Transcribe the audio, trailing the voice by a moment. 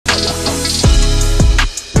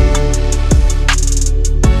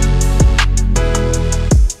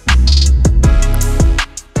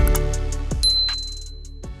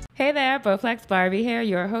up, Flex Barbie here,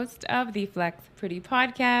 your host of the Flex Pretty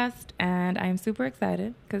podcast, and I'm super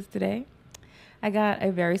excited because today I got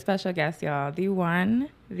a very special guest, y'all. The one,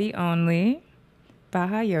 the only,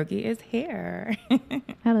 Bahayogi is here.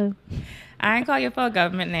 Hello. I ain't call your full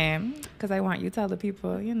government name because I want you to tell the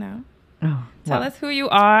people, Tell us who you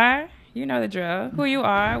are. You know the drill. Who you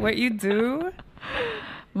are, what you do.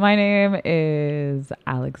 My name is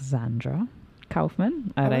Alexandra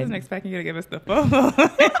Kaufmann. I wasn't expecting you to give us the full.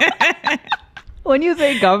 When you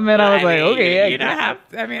say government, I was like, okay. You don't have,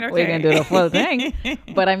 okay. We can do the full thing.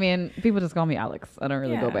 But people just call me Alex. I don't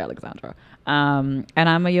really go by Alexandra. And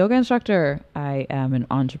I'm a yoga instructor. I am an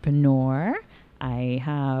entrepreneur. I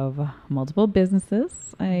have multiple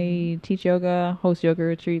businesses. I teach yoga, host yoga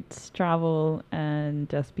retreats, travel, and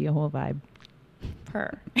just be a whole vibe.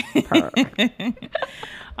 Purr.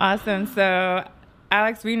 Awesome. So,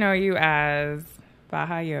 Alex, we know you as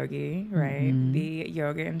Bahayogi, right? Mm-hmm. The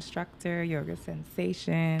yoga instructor, yoga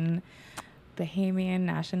sensation, Bahamian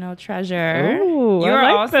national treasure. Ooh, you're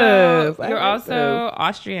also this.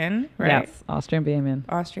 Austrian, right? Yes, Austrian Bahamian.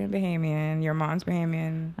 Austrian Bahamian. Your mom's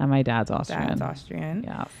Bahamian. And my dad's Austrian.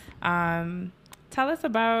 Yeah. Yes. Tell us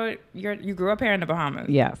about you grew up here in the Bahamas.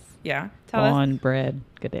 Yes. Yeah. Born, bred,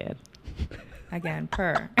 good dad. Again,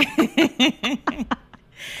 purr.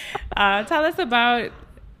 Tell us about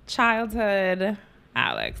childhood,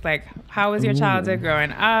 Alex. Like, how was your childhood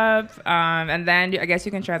growing up? And then I guess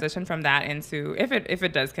you can transition from that into if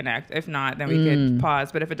it does connect. If not, then we could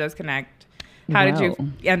pause. But if it does connect, how did you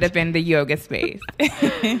end up in the yoga space?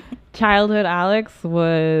 Childhood Alex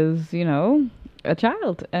was, a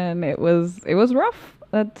child, and it was rough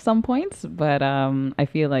at some points. But I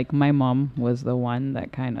feel like my mom was the one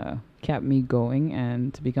that kind of kept me going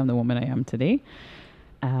and to become the woman I am today.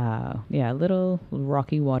 Little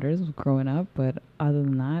rocky waters growing up, but other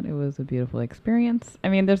than that, it was a beautiful experience. I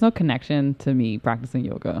mean, there's no connection to me practicing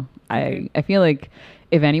yoga. Okay. I feel like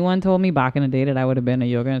if anyone told me back in the day that I would have been a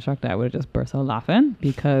yoga instructor, I would have just burst out laughing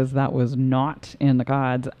because that was not in the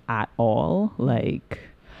cards at all. Like,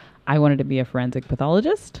 I wanted to be a forensic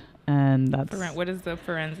pathologist. And that's what does the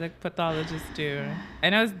forensic pathologist do? I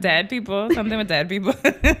know it's dead people, something with dead people.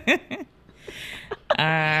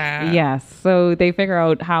 Yes, so they figure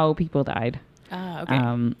out how people died. Okay.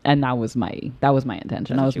 And that was my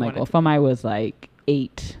intention. That was my goal. From I was like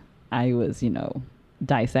 8, I was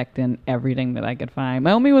dissecting everything that I could find.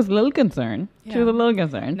 My mommy was a little concerned. Yeah. She was a little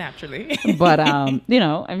concerned, naturally. But I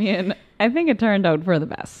think it turned out for the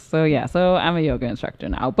best. So so I'm a yoga instructor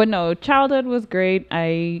now. But no, childhood was great.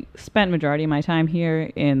 I spent majority of my time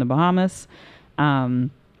here in the Bahamas.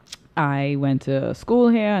 I went to school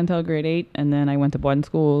here until grade 8, and then I went to boarding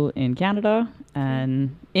school in Canada.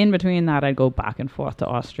 And in between that, I'd go back and forth to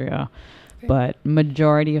Austria. Okay. But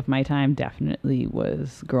majority of my time definitely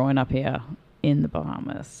was growing up here in the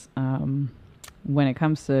Bahamas. When it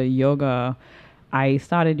comes to yoga, I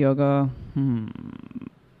started yoga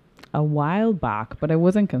a while back, but I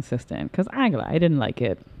wasn't consistent because I didn't like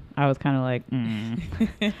it. I was kind of like,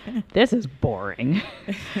 this is boring,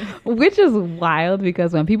 which is wild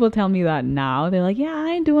because when people tell me that now, they're like, yeah, I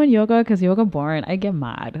ain't doing yoga because yoga boring. I get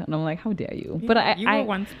mad. And I'm like, how dare you? Yeah, but you were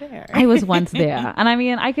once there. I was once there. And I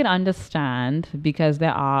mean, I could understand because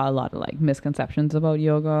there are a lot of like misconceptions about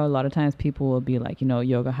yoga. A lot of times people will be like,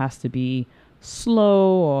 yoga has to be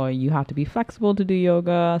slow or you have to be flexible to do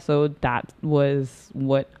yoga. So that was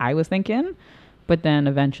what I was thinking. But then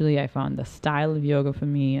eventually I found the style of yoga for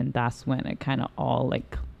me, and that's when it kind of all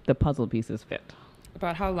like the puzzle pieces fit.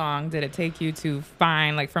 About how long did it take you to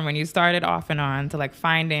find, like from when you started off and on to like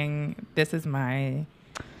finding this is my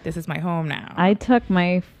home now? I took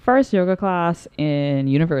my first yoga class in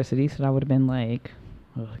university, so that would have been like,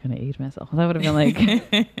 I'm gonna age myself. That would have been like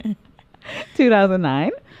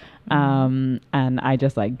 2009. And I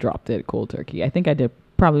just like dropped it cold turkey. I think I did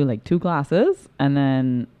probably like 2 classes, and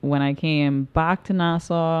then when I came back to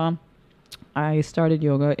Nassau, I started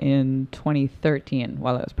yoga in 2013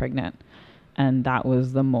 while I was pregnant, and that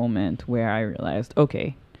was the moment where I realized,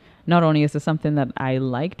 okay, not only is this something that I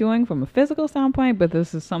like doing from a physical standpoint, but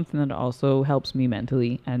this is something that also helps me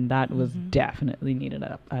mentally, and that was definitely needed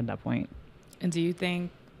at that point. And do you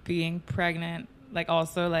think being pregnant like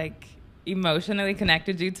also like emotionally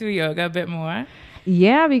connected you to yoga a bit more?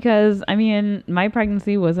 Yeah, because I mean, my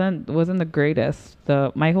pregnancy wasn't the greatest.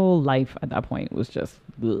 My whole life at that point was just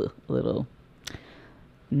a little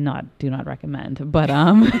do not recommend. But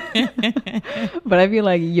but I feel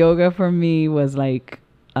like yoga for me was like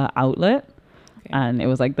an outlet. Okay. And it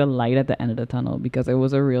was like the light at the end of the tunnel because it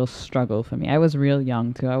was a real struggle for me. I was real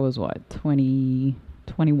young too. I was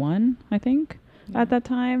 21, I think. at that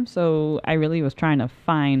time. So I really was trying to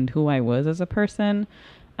find who I was as a person.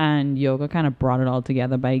 And yoga kind of brought it all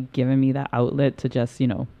together by giving me that outlet to just,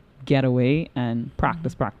 get away and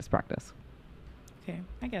practice. Okay,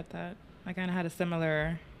 I get that. I kind of had a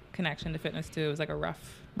similar connection to fitness too. It was like a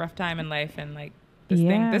rough time in life, and like this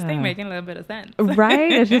thing making a little bit of sense.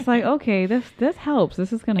 Right? It's just like, okay, this helps.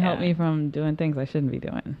 This is going to help me from doing things I shouldn't be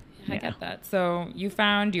doing. I get that. So you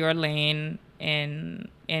found your lane in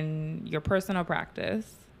your personal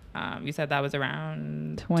practice. You said that was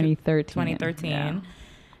around 2013. Yeah.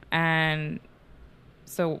 And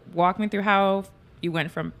so walk me through how you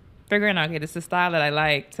went from figuring out, okay, this is the style that I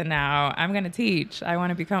like, to now I'm going to teach. I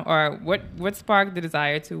want to become, or what sparked the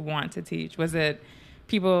desire to want to teach? Was it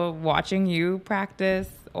people watching you practice,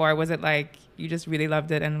 or was it like you just really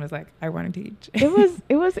loved it and was like, I want to teach?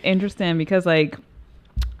 It was interesting because like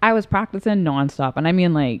I was practicing nonstop. And I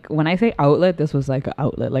mean, like, when I say outlet, this was like an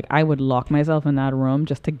outlet. Like, I would lock myself in that room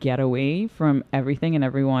just to get away from everything and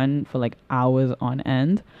everyone for like hours on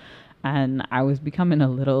end. And I was becoming a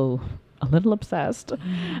little obsessed.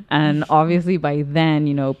 And obviously by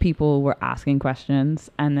then, people were asking questions.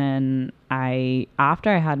 And then after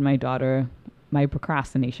I had my daughter, my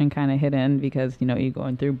procrastination kind of hit in because, you're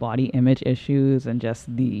going through body image issues and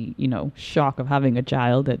just the, shock of having a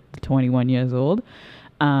child at 21 years old.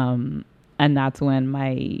 And that's when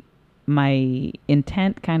my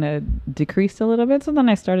intent kind of decreased a little bit. So then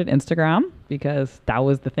I started Instagram because that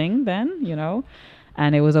was the thing then,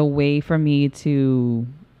 and it was a way for me to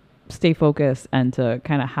stay focused and to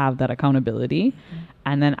kind of have that accountability.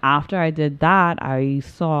 And then after I did that, I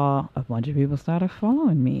saw a bunch of people started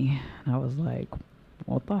following me. And I was like,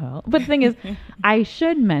 what the hell? But the thing is, I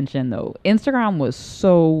should mention though, Instagram was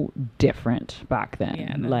so different back then.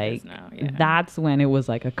 Yeah, like that's when it was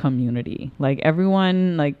like a community. Like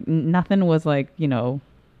everyone, like nothing was like,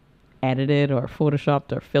 edited or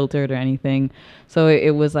photoshopped or filtered or anything. So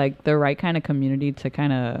it was like the right kind of community to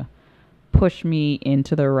kind of push me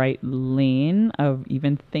into the right lane of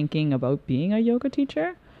even thinking about being a yoga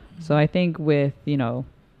teacher. So I think with,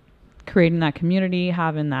 creating that community,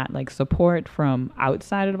 having that like support from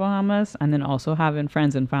outside of the Bahamas, and then also having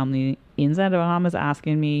friends and family inside the Bahamas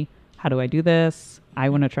asking me, how do I do this? I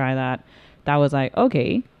want to try that. That was like,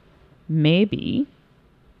 okay, maybe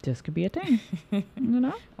this could be a thing. Why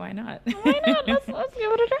not? Why not? Let's give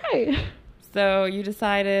it a try. So you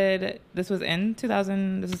decided this was in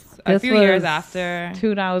 2000. This is a few years after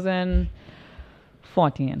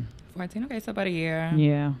 2014. 14. Okay, so about a year.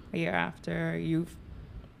 Yeah. A year after you've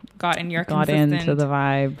got into the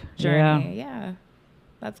vibe journey. Yeah.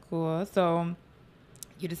 That's cool. So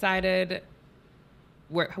you decided,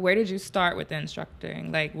 where did you start with the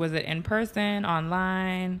instructing? Like, was it in person,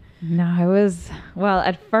 online? No,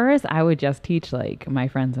 at first I would just teach like my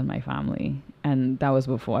friends and my family. And that was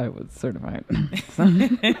before I was certified.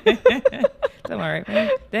 Don't worry.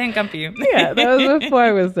 They didn't come for you. Yeah, that was before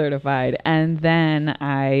I was certified. And then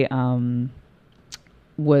I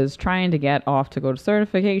was trying to get off to go to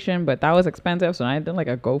certification, but that was expensive. So I did like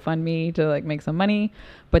a GoFundMe to like make some money.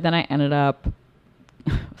 But then I ended up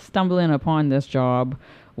stumbling upon this job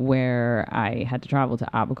where I had to travel to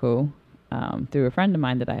Abaco through a friend of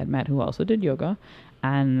mine that I had met who also did yoga.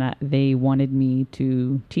 And they wanted me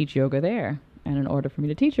to teach yoga there. And in order for me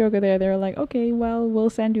to teach yoga there, they were like, okay, well,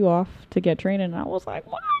 we'll send you off to get training. And I was like,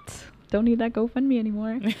 what? Don't need that GoFundMe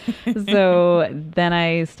anymore. So then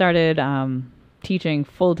I started teaching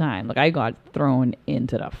full time. Like I got thrown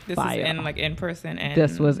into the fire. This is in person.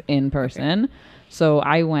 This was in person. Okay. So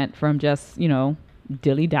I went from just,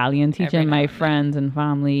 dilly-dallying teaching my friends and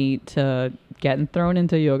family to getting thrown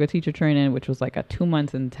into yoga teacher training, which was like a 2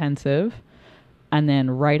 months intensive. And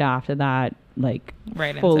then right after that, like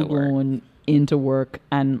full blown into work.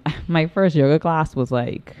 And my first yoga class was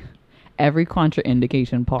like every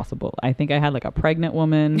contraindication possible. I think I had like a pregnant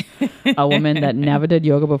woman, a woman that never did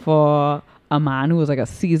yoga before, a man who was like a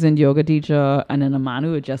seasoned yoga teacher, and then a man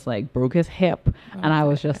who had just like broke his hip. And I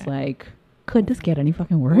was just like, could this get any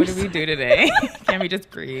fucking worse? What do we do today? Can we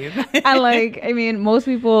just breathe? And most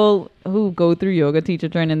people who go through yoga teacher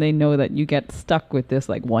training, they know that you get stuck with this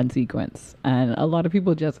like one sequence. And a lot of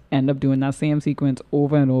people just end up doing that same sequence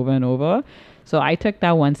over and over and over. So I took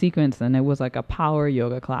that one sequence and it was like a power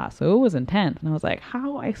yoga class. So it was intense. And I was like,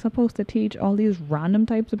 how am I supposed to teach all these random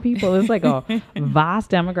types of people? It's like a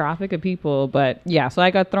vast demographic of people. But yeah, so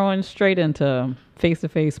I got thrown straight into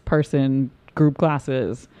face-to-face person group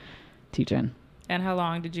classes teaching. And how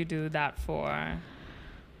long did you do that for?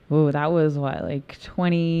 Oh, that was what, like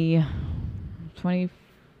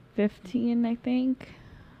 2015, I think.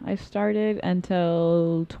 I started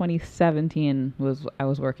until 2017 I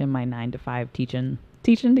was working my 9 to 5 teaching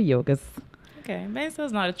the yogas. Okay, maybe so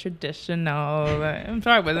it's not a traditional. I'm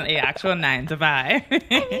sorry, it wasn't a actual 9 to 5. I mean,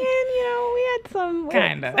 we had some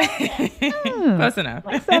kind of close enough.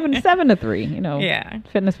 Like 7 to 3. Yeah,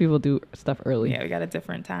 fitness people do stuff early. Yeah, we got a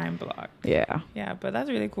different time block. Yeah, but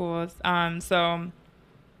that's really cool. So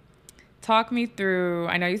talk me through.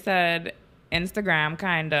 I know you said Instagram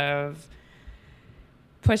kind of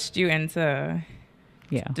pushed you into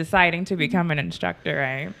deciding to become an instructor,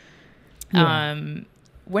 right? Yeah.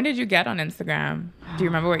 When did you get on Instagram? Do you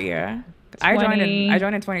remember what year? I joined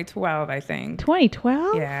in 2012, I think.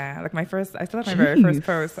 2012? Yeah, like I still have my very first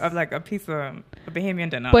post of like a piece of a Bahamian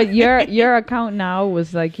dinner. But your account now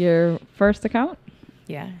was like your first account?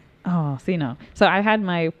 Yeah. Oh, see, no. So I had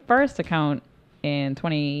my first account in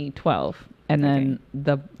 2012, and then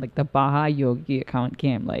the Bahayogi account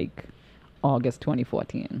came like August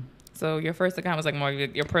 2014. So your first account was like more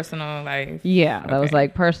your personal life? Yeah, that was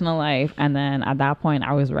like personal life. And then at that point,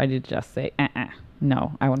 I was ready to just say,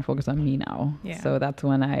 no, I want to focus on me now. Yeah. So that's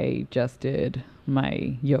when I just did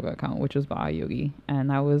my yoga account, which was Bahayogi. And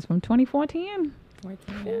that was from 2014.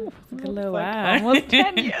 14, yeah. It's a little while. Almost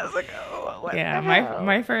 10 years ago.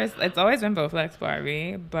 My first, it's always been Bowflex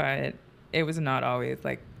Barbie, but it was not always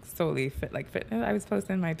like solely fit. I was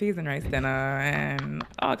posting my peas and rice dinner and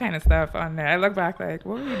all kind of stuff on there. I look back like,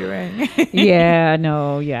 what were you doing?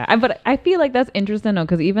 But I feel like that's interesting though,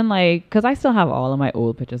 because I still have all of my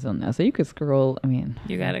old pictures on there, so you could scroll. I mean,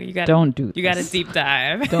 you gotta don't do. You gotta deep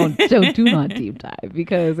dive. do not deep dive,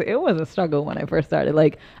 because it was a struggle when I first started.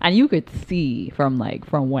 Like, and you could see from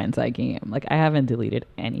whence I came. Like, I haven't deleted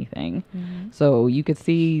anything, so you could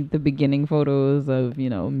see the beginning photos of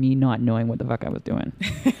me not knowing what the fuck I was doing.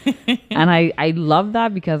 And I love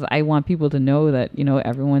that, because I want people to know that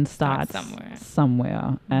everyone starts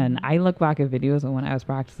somewhere. And I look back at videos of when I was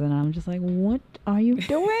practicing and I'm just like, what are you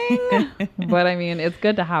doing? But I mean, it's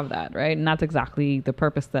good to have that, right? And that's exactly the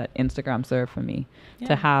purpose that Instagram served for me,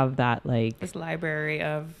 to have that this library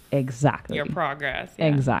of your progress.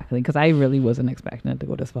 Exactly, because I really wasn't expecting it to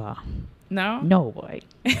go this far. No, boy.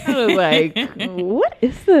 I was like, what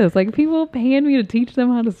is this? Like, people paying me to teach them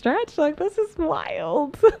how to stretch? Like, this is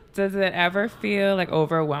wild. Does it ever feel like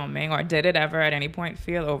overwhelming, or did it ever at any point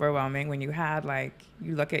feel overwhelming when you had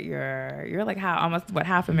you look at you're like almost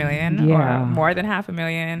 500,000 or more than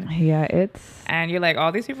 500,000? Yeah, and you're like,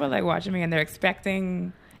 all these people are like watching me and they're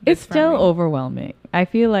expecting it's still overwhelming. I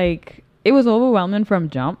feel like it was overwhelming from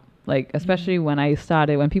jump, like especially when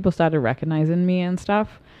people started recognizing me and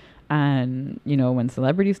stuff. And, when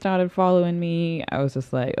celebrities started following me, I was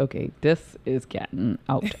just like, okay, this is getting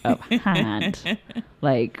out of hand.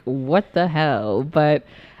 Like, what the hell? But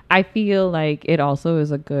I feel like it also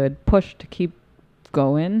is a good push to keep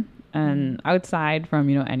going. And outside from,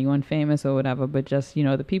 anyone famous or whatever, but just,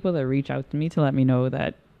 the people that reach out to me to let me know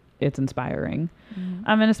that it's inspiring.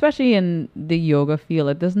 And especially in the yoga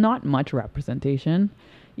field, there's not much representation.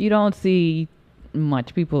 You don't see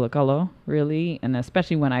much people of color, really. And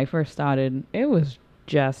especially when I first started, it was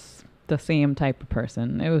just the same type of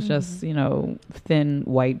person. It was just thin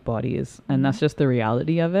white bodies, and that's just the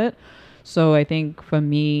reality of it. So I think for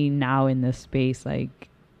me now in this space,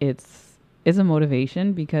 it's a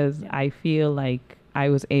motivation, because I feel like I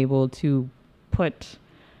was able to put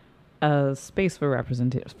a space for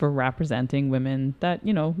representing women that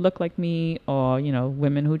look like me, or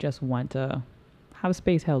women who just want to have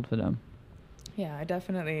space held for them. Yeah, I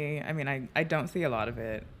definitely, I don't see a lot of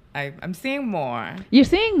it. I'm seeing more. You're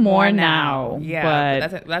seeing more now. Yeah,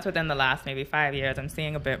 but that's within the last maybe 5 years. I'm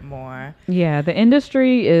seeing a bit more. Yeah, the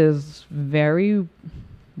industry is very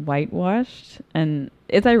whitewashed, and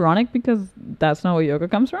it's ironic because that's not where yoga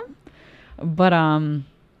comes from. But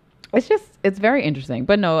it's very interesting.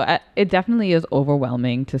 But no, it definitely is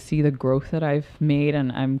overwhelming to see the growth that I've made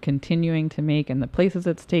and I'm continuing to make, and the places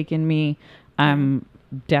it's taken me. I'm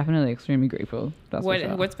definitely extremely grateful.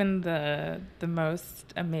 What's been the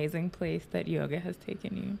most amazing place that yoga has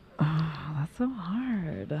taken you? Oh, that's so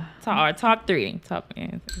hard. Top three. Oh,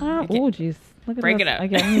 jeez. Break it up. I'm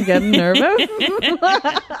getting nervous.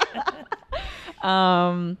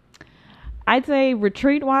 I'd say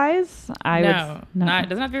retreat-wise, it doesn't have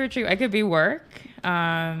to be retreat. It could be work.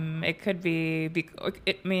 It could be.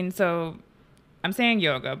 So I'm saying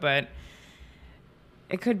yoga, but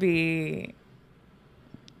it could be.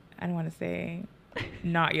 I don't want to say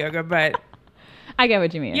not yoga, but I get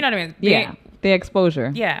what you mean. You know what I mean? The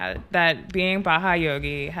exposure. Yeah, that being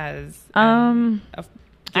Bahayogi has given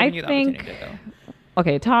you the opportunity to go.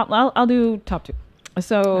 Okay, I'll do top two.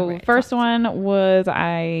 So right, first one was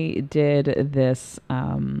I did this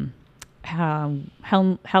health and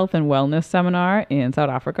wellness seminar in South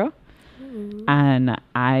Africa. And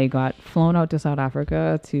I got flown out to South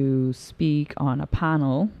Africa to speak on a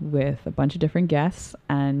panel with a bunch of different guests.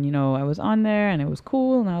 And, you know, I was on there and it was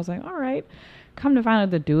cool. And I was like, all right. Come to find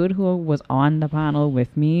out the dude who was on the panel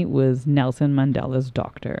with me was Nelson Mandela's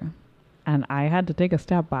doctor. And I had to take a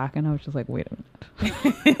step back and I was just like, wait a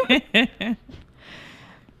minute.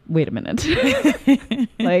 Wait a minute.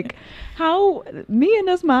 Like, how me and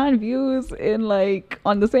this man views in like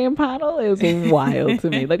on the same panel is wild to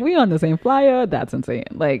me. Like, we on the same flyer, that's insane.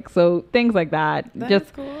 Like, so things like that.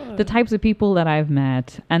 Just cool. The types of people that I've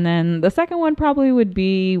met. And then the second one probably would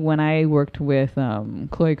be when I worked with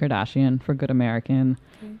Khloe Kardashian for Good American.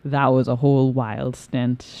 That was a whole wild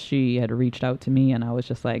stint. She had reached out to me and I was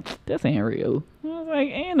just like, this ain't real. I was like,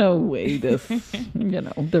 ain't no way this, you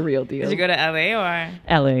know, the real deal. Did you go to LA or?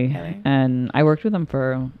 LA. And I worked with them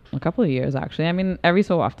for a couple of years, actually. I mean, every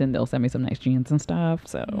so often they'll send me some nice jeans and stuff.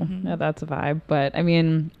 So yeah, that's a vibe. But I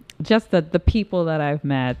mean, just the people that I've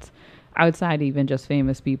met outside even just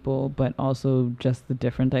famous people, but also just the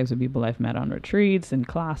different types of people I've met on retreats and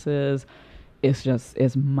classes.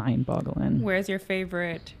 It's mind boggling. Where's your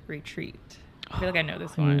favorite retreat? I feel like I know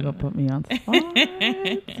this You're one. gonna put me on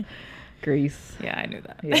spot. Greece. Yeah, I knew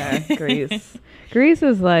that. Yeah, Greece. Greece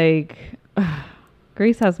is like,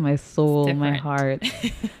 Greece has my soul, my heart.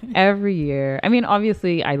 Every year. I mean,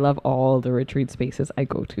 obviously, I love all the retreat spaces I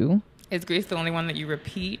go to. Is Greece the only one that you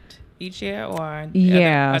repeat each year, or are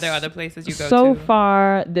there other places you go to? So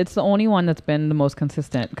far, it's the only one that's been the most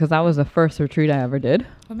consistent because that was the first retreat I ever did.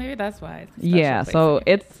 Well, maybe that's why. It's so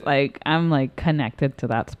it's like I'm like connected to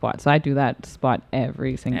that spot. So I do that spot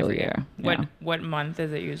every single year. What month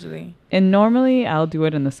is it usually? And normally I'll do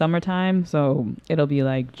it in the summertime, so it'll be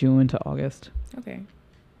like June to August. Okay.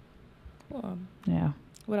 Cool. Yeah.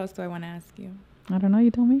 What else do I want to ask you? I don't know. You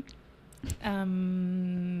tell me.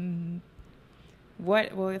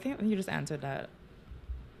 Well, I think you just answered that.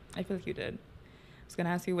 I feel like you did. I was going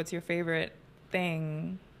to ask you, what's your favorite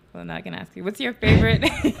thing? Well, now I can ask you, what's your favorite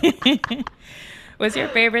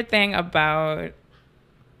thing about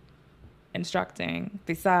instructing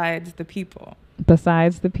besides the people?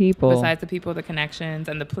 Besides the people, the connections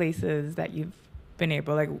and the places that you've been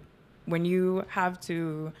able, like when you have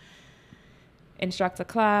to instruct a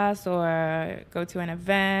class or go to an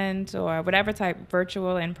event or whatever type,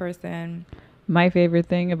 virtual, in person. My favorite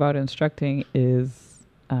thing about instructing is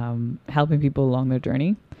helping people along their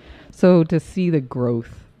journey. So to see the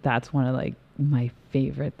growth, that's one of like my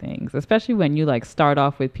favorite things, especially when you like start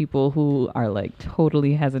off with people who are like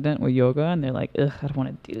totally hesitant with yoga and they're like, ugh, I don't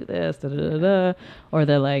want to do this, da, da, da, da. Or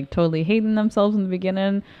they're like totally hating themselves in the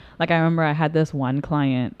beginning. Like I remember I had this one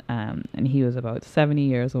client and he was about 70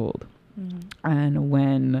 years old. And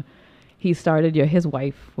when he started, his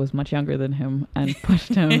wife was much younger than him and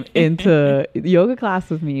pushed him into yoga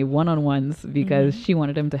class with me one-on-ones because she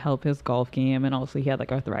wanted him to help his golf game. And also he had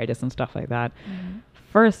like arthritis and stuff like that.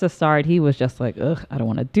 First to start, he was just like, ugh, I don't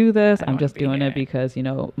want to do this. I'm just doing it because, you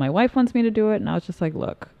know, my wife wants me to do it. And I was just like,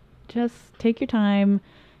 look, just take your time.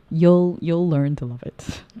 You'll learn to love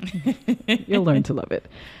it. You'll learn to love it.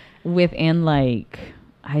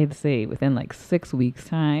 I'd say within like 6 weeks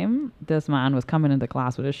time, this man was coming into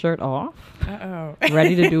class with his shirt off,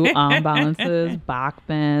 ready to do arm balances, back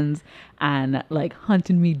bends, and like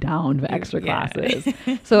hunting me down for extra classes.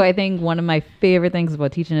 So I think one of my favorite things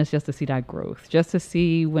about teaching is just to see that growth, just to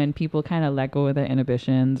see when people kind of let go of their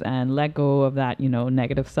inhibitions and let go of that, you know,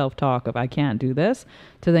 negative self-talk of I can't do this,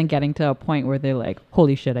 to then getting to a point where they're like,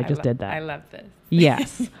 holy shit, I just did that. I love this.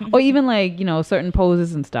 Yes. Or even like, you know, certain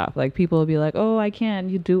poses and stuff. Like people will be like, oh, I can't.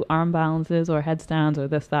 You do arm balances or headstands or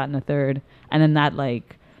this, that, and the third. And then that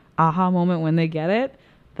like aha moment when they get it,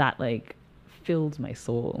 that like fills my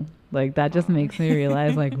soul. Like that just makes me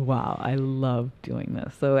realize like, wow, I love doing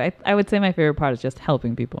this. So I would say my favorite part is just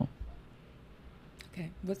helping people. Okay.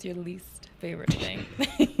 What's your least favorite thing?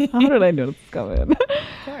 How did I know this coming? Of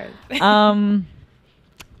course.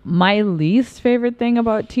 My least favorite thing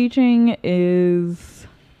about teaching is,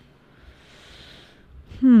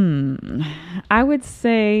 I would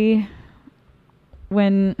say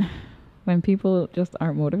when people just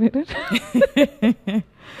aren't motivated. People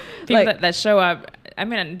like, that show up. I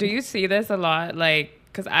mean, do you see this a lot? Like,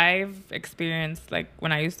 because I've experienced, like,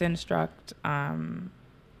 when I used to instruct, I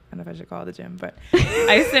don't know if I should call it the gym, but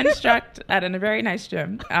I used to instruct at a very nice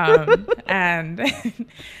gym. And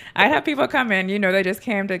I'd have people come in, you know, they just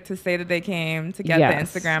came to say that they came to get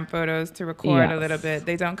the Instagram photos, to record a little bit.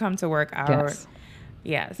 They don't come to work out.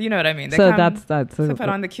 Yes, you know what I mean. They So come that's to put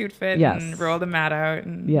on the cute fit yes. and roll the mat out.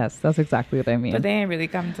 And, yes, that's exactly what I mean. But they ain't really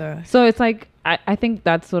come to. So it's like I think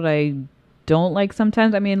that's what I don't like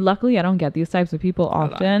sometimes. I mean, luckily I don't get these types of people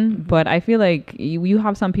often, Mm-hmm. but I feel like you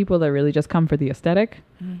have some people that really just come for the aesthetic,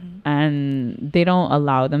 and they don't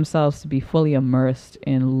allow themselves to be fully immersed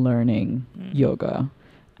in learning yoga.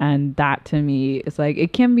 And that to me is like,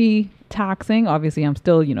 it can be taxing. Obviously, I'm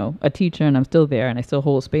still, a teacher and I'm still there and I still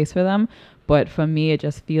hold space for them. But for me, it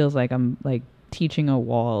just feels like I'm like teaching a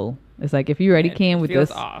wall. It's like, if you already came with this,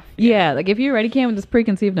 off. Yeah, like if you already came with this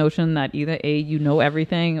preconceived notion that either A, you know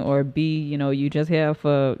everything, or B, you just here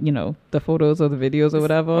for, the photos or the videos or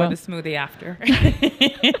whatever. Or the smoothie after.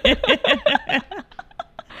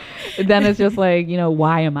 Then it's just like,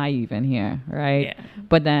 why am I even here? Right. Yeah.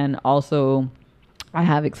 But then also, I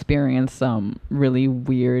have experienced some really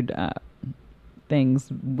weird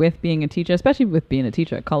things with being a teacher, especially with being a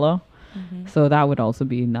teacher of color. So that would also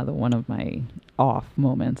be another one of my off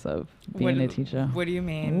moments of being a teacher. What do you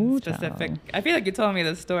mean? Ooh, specific? child. I feel like you told me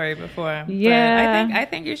this story before. Yeah. But I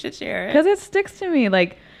think you should share it. Because it sticks to me.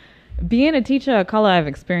 Like, being a teacher of color, I've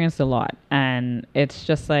experienced a lot. And it's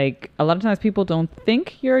just like, a lot of times people don't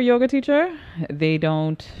think you're a yoga teacher. They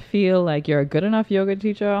don't feel like you're a good enough yoga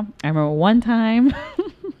teacher. I remember one time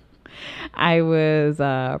I was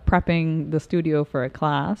prepping the studio for a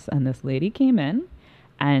class, and this lady came in.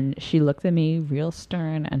 And she looked at me real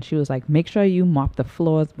stern, and she was like, make sure you mop the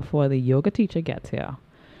floors before the yoga teacher gets here.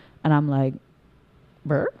 And I'm like,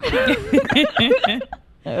 Burr?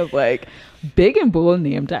 I was like, big and bold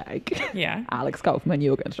name tag. Yeah. Alex Kaufmann,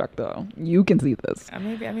 yoga instructor. You can see this.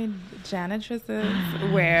 Maybe,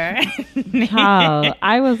 janitresses wear. Child,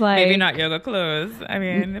 I was like... Maybe not yoga clothes. I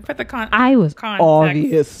mean, put the I was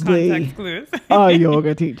obviously context clues. a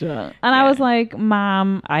yoga teacher. And I was like,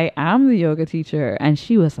 Mom, I am the yoga teacher. And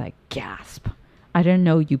she was like, gasp. I didn't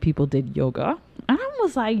know you people did yoga. And I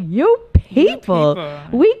was like, you people.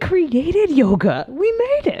 We created yoga. We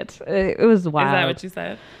made it. It was wild. Is that what you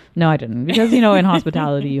said? No, I didn't. Because, in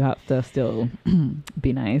hospitality, you have to still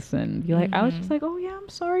be nice. And you're like, I was just like, oh, yeah, I'm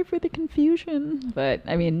sorry for the confusion. But,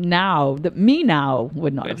 I mean, me now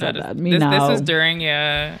would not have said that. This was during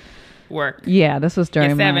your work. Yeah, this was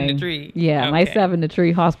during my 7 to 3. Yeah, okay. My 7 to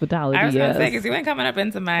 3 hospitality. I was going to say, yes. because you ain't coming up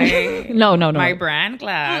into my no my brand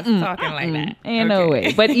class talking like that. Ain't no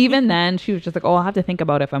way. But even then, she was just like, oh, I'll have to think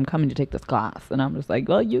about if I'm coming to take this class. And I'm just like,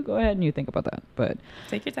 well, you go ahead and you think about that. But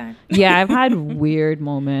take your time. Yeah, I've had weird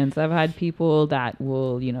moments. I've had people that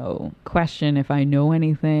will, question if I know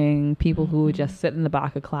anything. People who would just sit in the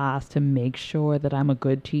back of class to make sure that I'm a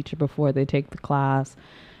good teacher before they take the class.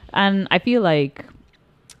 And I feel like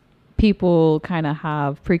people kind of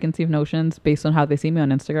have preconceived notions based on how they see me on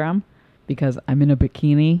Instagram, because I'm in a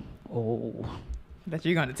bikini. Oh, that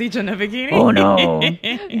you're going to teach in a bikini? Oh no.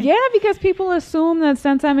 Yeah, because people assume that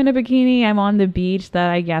since I'm in a bikini, I'm on the beach, that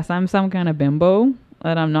I guess I'm some kind of bimbo,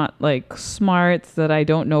 that I'm not like smart, that I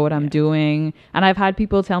don't know what I'm doing. And I've had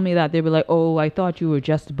people tell me that. They were like, oh, I thought you were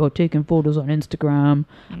just about taking photos on Instagram.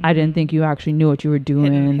 I didn't think you actually knew what you were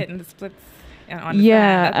doing. Hitting the splits.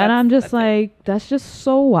 Yeah, and I'm just like, that's just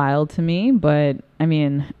so wild to me. But I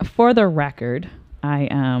mean, for the record, I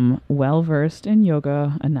am well versed in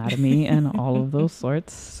yoga, anatomy, and all of those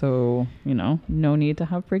sorts. So, no need to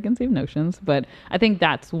have preconceived notions. But I think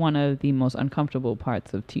that's one of the most uncomfortable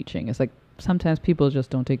parts of teaching. It's like, sometimes people just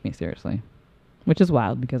don't take me seriously, which is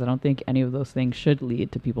wild, because I don't think any of those things should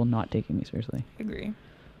lead to people not taking me seriously. Agree.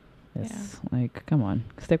 It's like, come on,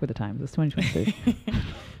 stick with the times. It's 2023.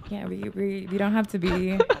 Yeah, we don't have to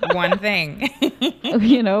be one thing.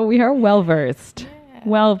 We are well versed. Yeah.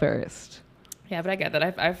 Well versed. Yeah, but I get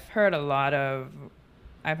that. I've heard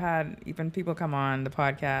I've had even people come on the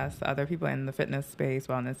podcast, other people in the fitness space,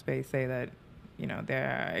 wellness space, say that,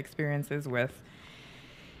 their experiences with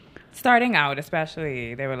starting out,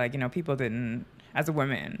 especially, they were like, people didn't, as a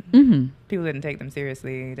woman, people didn't take them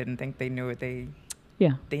seriously, didn't think they knew what they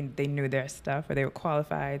knew their stuff, or they were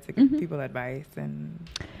qualified to give people advice and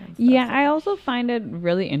stuff. Yeah, I also find it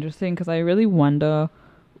really interesting, because I really wonder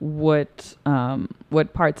what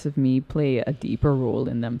parts of me play a deeper role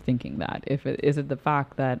in them thinking that. Is it the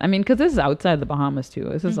fact that, I mean, because this is outside the Bahamas too.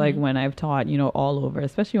 This is like when I've taught, all over,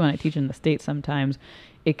 especially when I teach in the States. Sometimes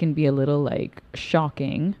it can be a little like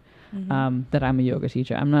shocking that I'm a yoga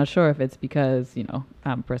teacher. I'm not sure if it's because,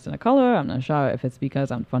 I'm a person of color. I'm not sure if it's because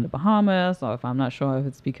I'm from the Bahamas, or if I'm not sure if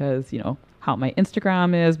it's because, how my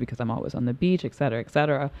Instagram is, because I'm always on the beach, et cetera, et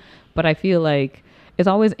cetera. But I feel like it's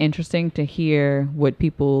always interesting to hear what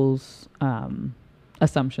people's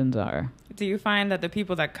assumptions are. Do you find that the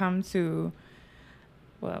people that come to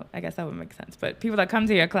well, I guess that would make sense. But people that come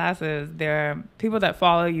to your classes, they're people that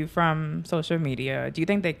follow you from social media. Do you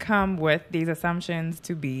think they come with these assumptions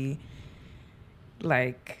to be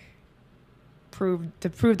like prove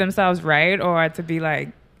themselves right, or to be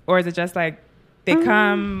like, or is it just like they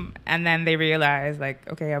come and then they realize like,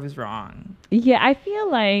 okay, I was wrong? Yeah, I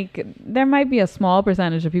feel like there might be a small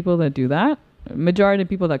percentage of people that do that. Majority of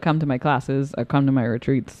people that come to my classes or come to my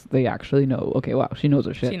retreats, they actually know, okay, wow, she knows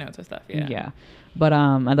her shit. She knows her stuff, yeah. Yeah. But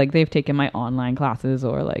like they've taken my online classes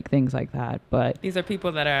or like things like that. But these are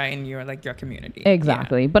people that are in your community.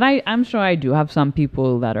 Exactly. Yeah. But I'm sure I do have some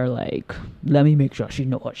people that are like, let me make sure she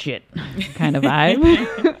know her shit kind of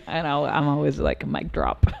vibe. And I'm always like a mic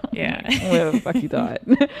drop. Yeah. Whatever the fuck you thought.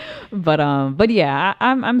 But yeah,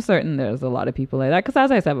 I'm certain there's a lot of people like that. Because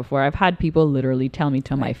as I said before, I've had people literally tell me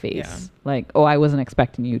to my face, like, oh, I wasn't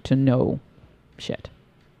expecting you to know shit.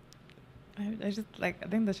 I just I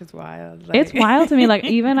think that's just wild. It's wild to me. Like,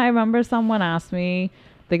 even I remember someone asked me,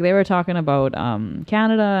 like, they were talking about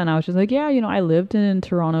Canada, and I was just like, yeah, I lived in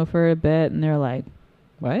Toronto for a bit, and they're like,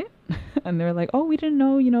 what? And they're like, oh, we didn't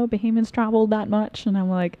know, Bahamians traveled that much. And I'm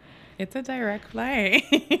like, it's a direct flight.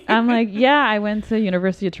 I'm like, yeah, I went to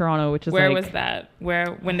University of Toronto, which is where was that?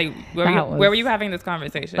 Where were you having this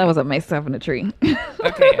conversation? That was at myself in a tree.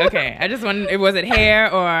 Okay. I just wondered, was it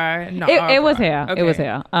hair or no? It was hair. Okay. It was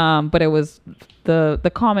hair. But it was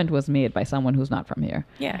the comment was made by someone who's not from here.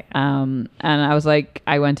 Yeah. And I was like,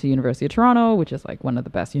 I went to University of Toronto, which is like one of the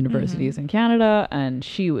best universities in Canada, and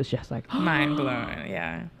she was just like, mind blown.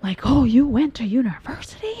 Yeah. Like, oh, you went to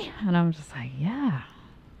university? And I'm just like, yeah.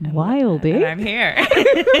 Wild, and I'm here.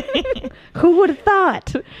 Who would have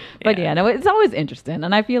thought? But yeah, no, it's always interesting,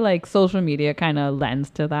 and I feel like social media kind of lends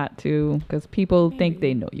to that too, because people think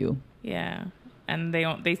they know you. Yeah, and they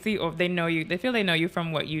know you. They feel they know you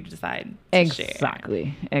from what you decide to share.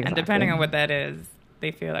 Exactly. And depending on what that is, they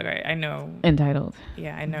feel like, all right, I know. Entitled.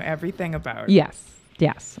 Yeah, I know everything about. Yes,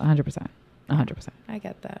 100%. I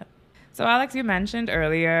get that. So, Alex, you mentioned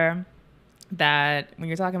earlier that when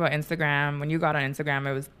you're talking about Instagram, when you got on Instagram,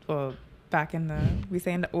 it was back in the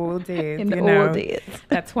old days. Old days.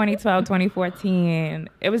 That 2012, 2014,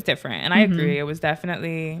 it was different. And I agree, it was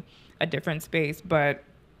definitely a different space. But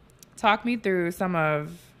talk me through talk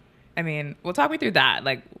me through that.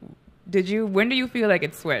 Like, when do you feel like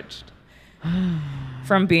it switched?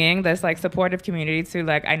 From being this supportive community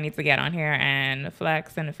to I need to get on here and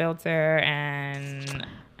flex and filter and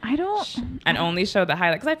only show the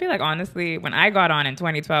highlight. Because I feel like, honestly, when I got on in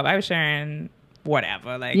 2012, I was sharing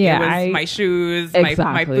whatever. It was my shoes,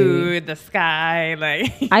 my food, the sky.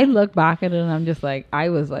 I look back at it and I'm just like, I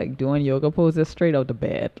was doing yoga poses straight out the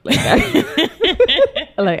bed.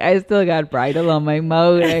 I still got bridle on my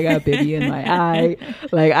mouth. I got baby in my eye.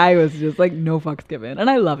 I was just no fucks given. And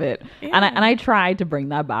I love it. Yeah. And I try to bring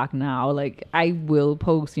that back now. I will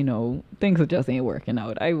post, things that just ain't working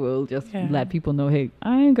out. I will just let people know, hey,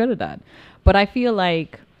 I ain't good at that. But I feel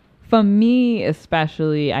for me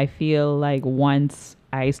especially, I feel once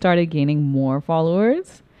I started gaining more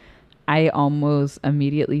followers, I almost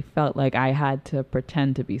immediately felt like I had to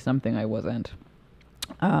pretend to be something I wasn't.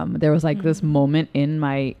 There was this moment in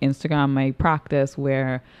my Instagram, my practice,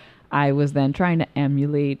 where I was then trying to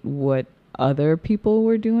emulate what other people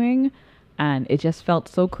were doing, and it just felt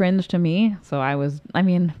so cringe to me. So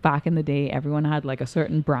back in the day, everyone had a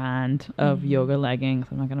certain brand of yoga leggings,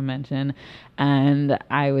 I'm not going to mention, and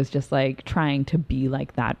I was just trying to be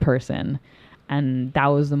like that person. And that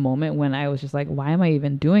was the moment when I was just why am I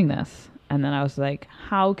even doing this? And then I was like,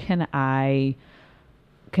 how can I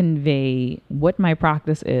convey what my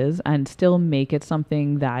practice is and still make it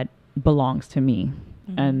something that belongs to me?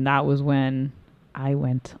 And that was when I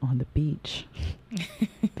went on the beach.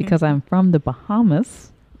 Because I'm from the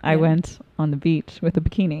Bahamas, I went on the beach with a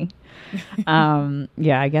bikini.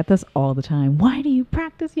 I get this all the time. Why do you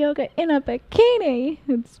practice yoga in a bikini?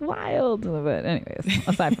 It's wild. But anyways,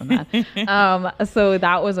 aside from that, so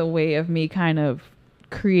that was a way of me kind of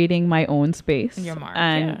creating my own space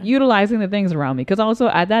and utilizing the things around me. Because also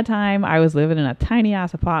at that time I was living in a tiny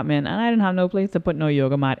ass apartment and I didn't have no place to put no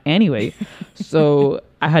yoga mat anyway. So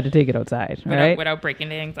I had to take it outside, right? Without breaking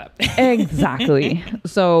things up. Exactly.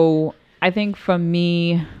 So I think for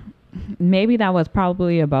me, maybe that was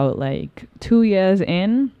probably about 2 years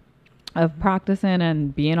in of practicing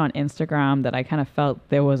and being on Instagram that I kind of felt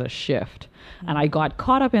there was a shift. And I got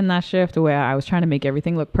caught up in that shift where I was trying to make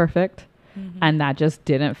everything look perfect. And that just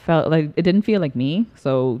didn't feel like me.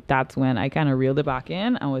 So that's when I kind of reeled it back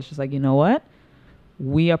in. I was just like, you know what?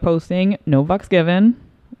 We are posting, no fucks given.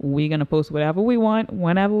 We're going to post whatever we want,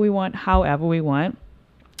 whenever we want, however we want.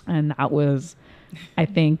 And that was, I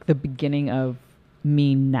think, the beginning of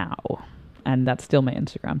me now. And that's still my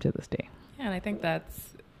Instagram to this day. Yeah, and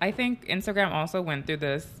I think Instagram also went through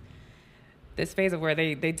this phase of where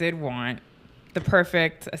they did want the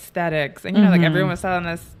perfect aesthetics. And, like everyone was telling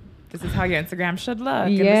us, this is how your Instagram should look.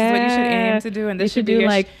 And this is what you should aim to do. And this should do be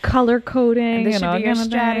like color coding. And this should be your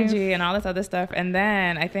strategy things. and all this other stuff. And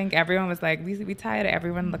then I think everyone was like, we tired of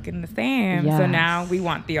everyone looking the same. Yes. So now we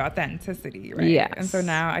want the authenticity, right? Yes. And so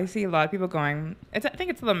now I see a lot of people going, I think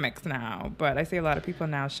it's a little mixed now, but I see a lot of people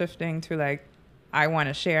now shifting to like, I want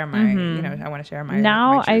to share my, I want to share my.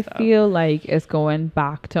 Now my I feel like it's going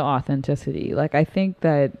back to authenticity. Like I think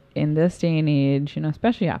that in this day and age,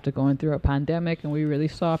 especially after going through a pandemic, and we really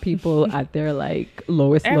saw people at their like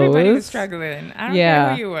lowest Everybody lows. was struggling. I don't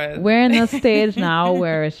care who you was. We're in the stage now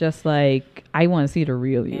where it's just like, I want to see the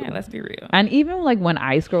real you. Yeah, let's be real. And even like when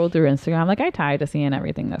I scroll through Instagram, like I tired of seeing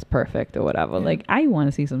everything that's perfect or whatever. Yeah. Like I want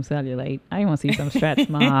to see some cellulite. I want to see some stretch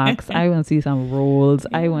marks. I want to see some rolls.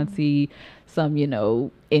 Yeah. I want to see some,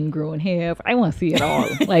 ingrown hairs. I want to see it all.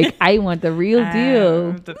 Like I want the real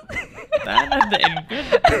deal.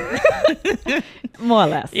 More or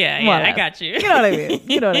less. Yeah, more or less. I got you.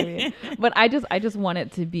 You know what I mean? But I just want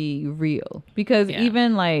it to be real because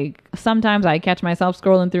even like sometimes I catch myself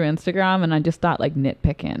scrolling through Instagram and I just start like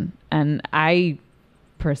nitpicking, and I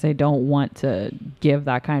per se don't want to give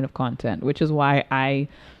that kind of content, which is why I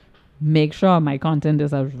make sure my content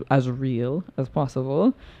is as real as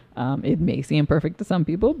possible. It may seem perfect to some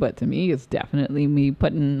people, but to me, it's definitely me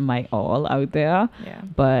putting my all out there. Yeah.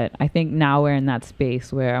 But I think now we're in that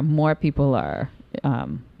space where more people are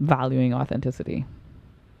valuing authenticity.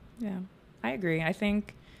 Yeah, I agree. I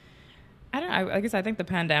think, I don't know, I guess I think the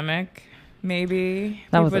pandemic, maybe.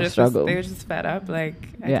 That was a struggle. They were just fed up. Like,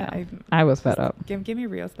 I was fed up. Give me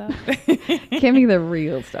real stuff. Give me the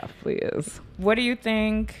real stuff, please. What do you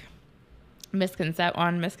think?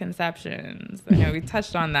 Misconceptions. I know we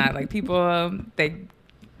touched on that. Like people, they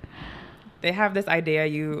have this idea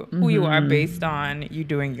who you are based on you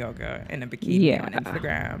doing yoga in a bikini on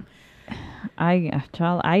Instagram.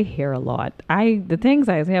 I hear a lot. The things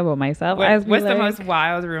I say about myself. What's the most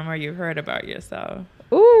wild rumor you've heard about yourself?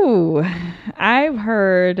 Ooh, I've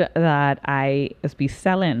heard that I must be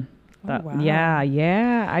selling. Wow.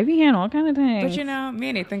 Yeah. I be hearing all kind of things. But me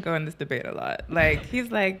and Nathan go in this debate a lot. Like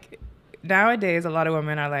he's like, nowadays a lot of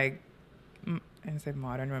women are like, I say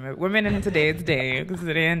modern women in today's day, because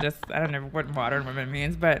today and just I don't know what modern women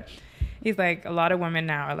means, but he's like, a lot of women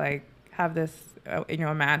now are like have this a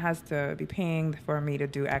man has to be paying for me to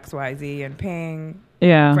do XYZ and paying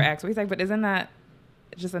for X. He's like, but isn't that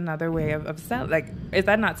just another way of selling? Like, is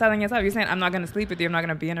that not selling yourself? You're saying I'm not going to sleep with you, I'm not going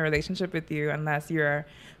to be in a relationship with you unless you're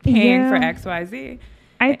paying for XYZ.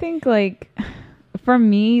 I think like for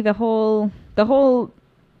me the whole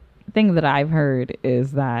thing that I've heard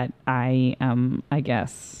is that I am a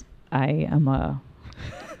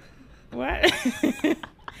what?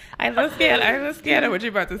 I'm so scared of what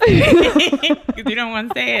you're about to say because you don't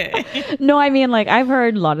want to say it. No, I mean like I've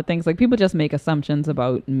heard a lot of things. Like people just make assumptions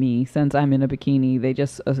about me since I'm in a bikini. They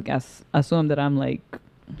just assume that I'm like,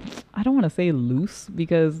 I don't want to say loose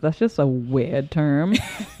because that's just a weird term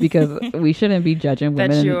because we shouldn't be judging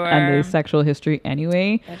women and their sexual history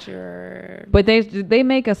anyway. But they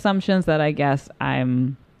make assumptions that I guess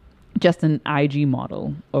I'm just an IG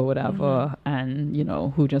model or whatever, and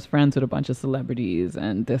who just friends with a bunch of celebrities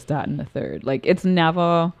and this, that, and the third. Like it's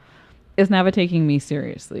never taking me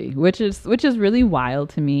seriously, which is really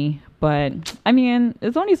wild to me. But I mean,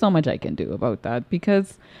 there's only so much I can do about that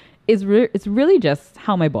because it's really just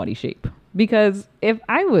how my body shape. Because if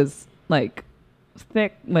I was like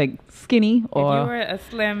thick, like skinny, or if you were a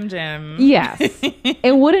Slim Jim, yes,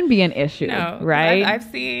 it wouldn't be an issue, right? I've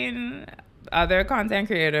seen other content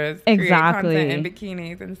creators create content in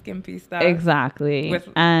bikinis and skimpy stuff, with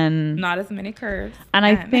and not as many curves. And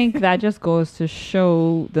I think that just goes to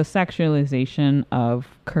show the sexualization of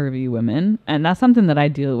curvy women, and that's something that I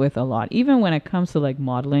deal with a lot, even when it comes to like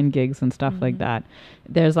modeling gigs and stuff like that.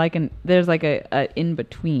 There's like a in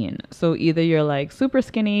between. So either you're like super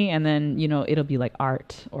skinny and then it'll be like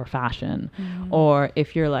art or fashion, or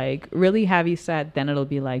if you're like really heavy set, then it'll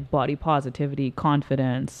be like body positivity,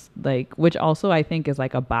 confidence, like, which also I think is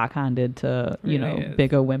like a backhanded to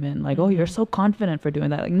bigger women, like, oh, you're so confident for doing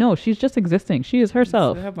that. Like, no, she's just existing. She is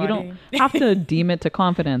herself. You don't have to deem it to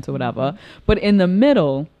confidence or whatever. But in the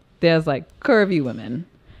middle, there's like curvy women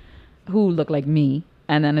who look like me,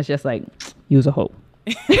 and then it's just like, use a hoe.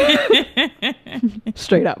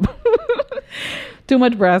 Straight up. Too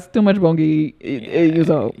much breast, too much bongi, use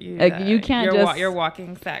a hoe. Like you can't you're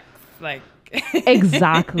walking sex, like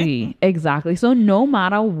Exactly. So no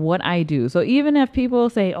matter what I do, so even if people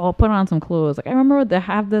say, oh, put on some clothes, like I remember I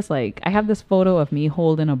have this photo of me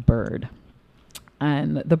holding a bird,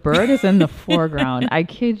 and the bird is in the foreground. I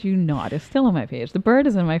kid you not, it's still on my page. The bird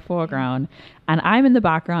is in my foreground and I'm in the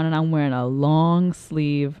background, and I'm wearing a long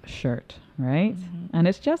sleeve shirt, right? And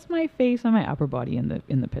it's just my face and my upper body in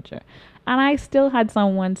the picture. And I still had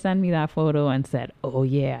someone send me that photo and said, oh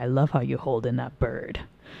yeah, I love how you're holding that bird.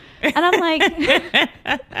 And I'm like,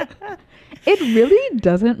 it really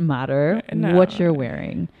doesn't matter what you're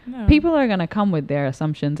wearing. No. People are going to come with their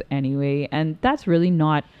assumptions anyway. And that's really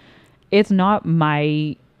it's not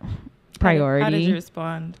my priority. How did you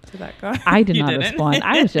respond to that guy? I did not respond.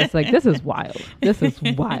 I was just like, this is wild. This is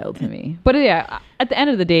wild to me. But yeah, at the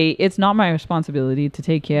end of the day, it's not my responsibility to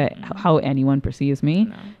take care how anyone perceives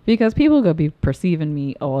me, because people could be perceiving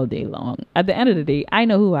me all day long. At the end of the day, I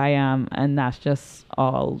know who I am, and that's just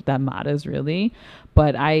all that matters, really.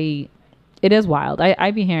 But it is wild.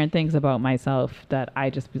 I be hearing things about myself that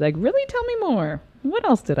I just be like, really? Tell me more. What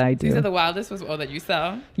else did I do? These are the wildest was all that you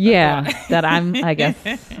saw. Yeah, that I'm, I guess,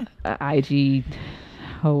 IG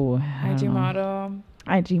model.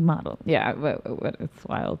 IG model. Yeah, but it's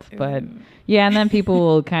wild. But yeah, and then people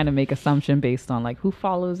will kind of make assumption based on like who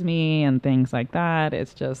follows me and things like that.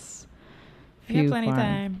 It's just you have plenty of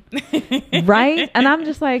time. Right? And I'm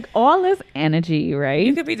just like, all this energy, right?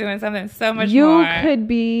 You could be doing something so much more. You could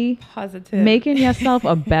be positive, making yourself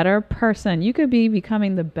a better person. You could be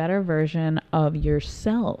becoming the better version of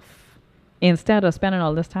yourself instead of spending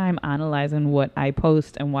all this time analyzing what I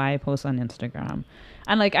post and why I post on Instagram.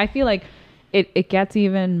 And like, I feel like it gets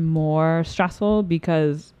even more stressful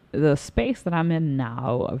because the space that I'm in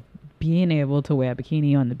now of being able to wear a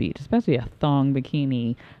bikini on the beach, especially a thong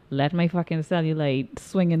bikini, let my fucking cellulite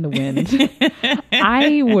swing in the wind.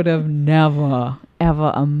 I would have never,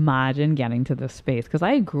 ever imagined getting to this space because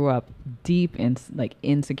I grew up deep in like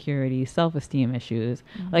insecurity, self-esteem issues.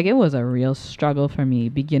 Like it was a real struggle for me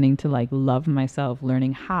beginning to like love myself,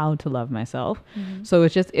 learning how to love myself. So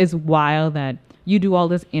it's wild that you do all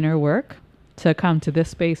this inner work to come to this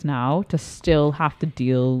space now to still have to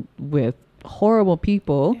deal with horrible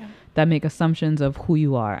people that make assumptions of who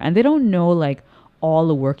you are, and they don't know like all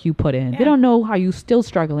the work you put in. They don't know how you still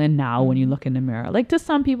struggle in now when you look in the mirror. Like to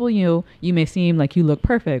some people, you may seem like you look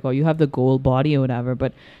perfect or you have the goal body or whatever,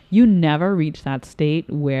 but you never reach that state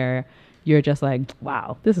where you're just like,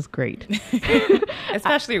 wow, this is great.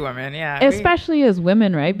 Especially women, especially as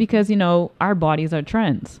women, right? Because our bodies are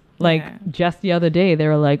trends. Like just the other day, they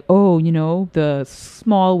were like, oh, the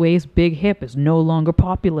small waist, big hip is no longer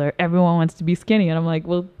popular. Everyone wants to be skinny. And I'm like,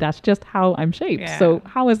 well, that's just how I'm shaped. Yeah. So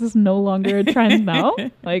how is this no longer a trend now?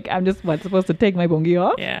 Like, I'm just supposed to take my bungie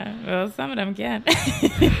off? Yeah. Well, some of them can.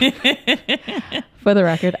 For the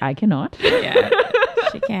record, I cannot. Yeah.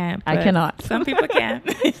 She can't. I cannot. Some people can.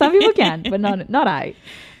 Some people can, but not I.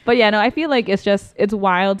 But yeah, no, I feel like it's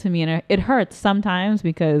wild to me. And it hurts sometimes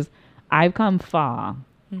because I've come far.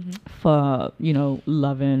 For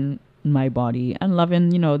loving my body and loving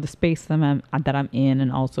the space that I'm in, and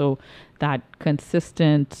also that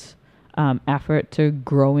consistent effort to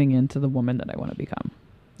growing into the woman that I want to become.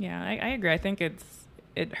 Yeah, I agree. I think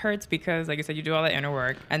it hurts because, like you said, you do all that inner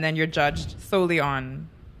work and then you're judged solely on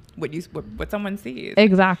what someone sees.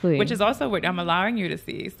 Exactly. Which is also what I'm allowing you to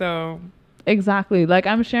see. So. Exactly. Like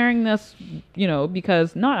I'm sharing this,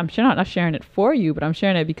 because I'm not sharing it for you, but I'm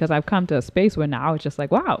sharing it because I've come to a space where now it's just like,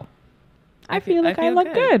 wow, I feel like I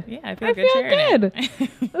look good. Yeah, I feel good.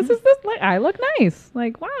 I look nice.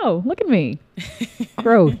 Like, wow, look at me.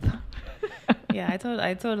 Growth. Yeah, I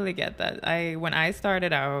totally get that. When I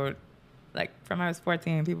started out, like from I was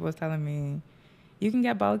 14, people was telling me, you can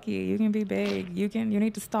get bulky, you can be big, you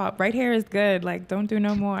need to stop. Right here is good. Like, don't do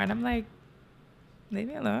no more. And I'm like, leave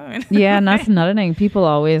me alone. Yeah, and that's another thing. People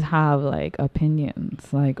always have like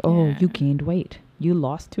opinions, like, "Oh, you gained weight. You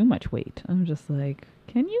lost too much weight." I'm just like,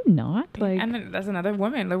 can you not? Like, and that's another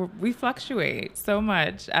woman. Like, we fluctuate so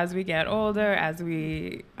much as we get older,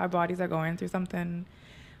 our bodies are going through something.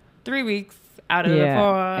 3 weeks out of the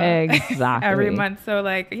 4 exactly every month. So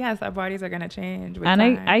like, yes, our bodies are going to change with and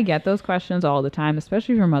time. I get those questions all the time,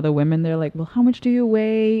 especially from other women. They're like, well, how much do you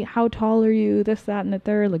weigh? How tall are you? This, that, and the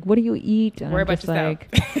third. Like, what do you eat? And worry about yourself.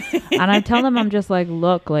 And I tell them, I'm just like,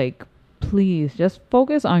 look, like, please just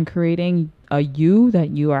focus on creating a you that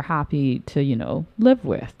you are happy to, live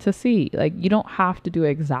with, to see. Like, you don't have to do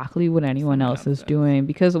exactly what anyone else is doing,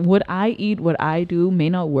 because what I eat, what I do may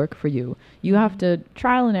not work for you. You have to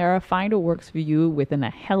trial and error, find what works for you within a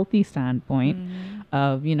healthy standpoint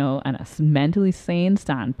of, you know, and a mentally sane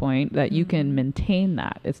standpoint that you can maintain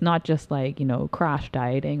that. It's not just like, you know, crash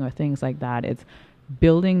dieting or things like that. It's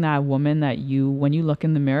building that woman that you, when you look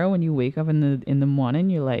in the mirror, when you wake up in the morning,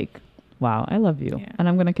 you're like, wow, I love you. And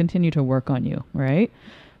I'm going to continue to work on you. Right.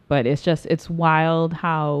 But it's wild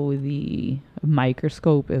how the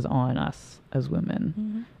microscope is on us as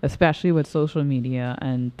women, especially with social media.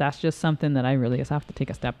 And that's just something that I really just have to take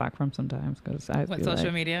a step back from sometimes. Because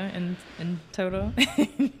social media in total?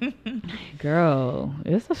 Girl,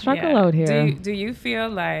 it's a struggle out here. Do you feel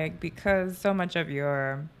like because so much of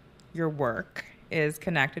your work is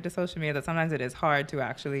connected to social media that sometimes it is hard to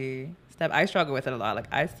actually step? I struggle with it a lot. Like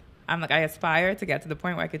I'm like, I aspire to get to the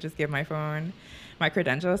point where I could just give my phone, my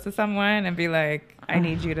credentials to someone and be like, I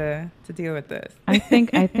need you to deal with this. I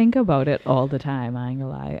think about it all the time. I ain't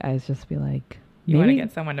gonna lie. I just be like, you want to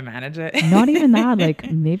get someone to manage it. Not even that.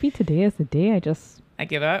 Like maybe today is the day I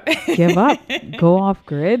give up, go off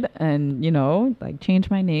grid and, you know, like change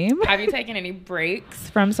my name. Have you taken any breaks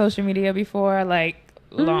from social media before? Like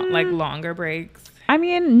longer breaks? I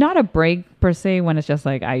mean, not a break per se when it's just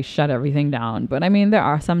like I shut everything down. But I mean, there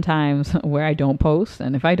are some times where I don't post.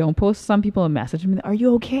 And if I don't post, some people message me, are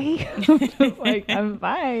you okay? I'm just like, I'm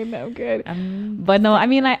fine. I'm good. But no, I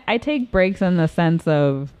mean, I take breaks in the sense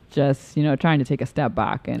of just, you know, trying to take a step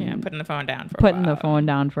back and putting the phone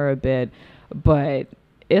down for a bit. But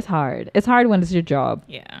it's hard. It's hard when it's your job.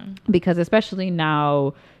 Yeah. Because especially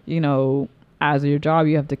now, you know, as your job,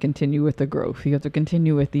 you have to continue with the growth. You have to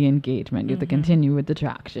continue with the engagement. You have to continue with the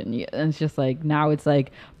traction. And it's just like, now it's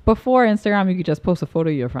like, before Instagram, you could just post a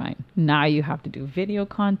photo, you're fine. Now you have to do video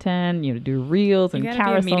content, you have to do reels and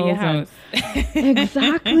carousels.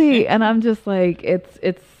 Exactly. And I'm just like,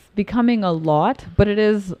 it's becoming a lot, but it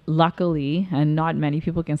is, luckily, and not many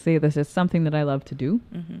people can say this, it's something that I love to do.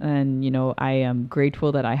 And, you know, I am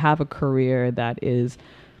grateful that I have a career that is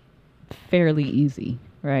fairly easy.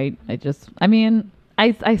 Right.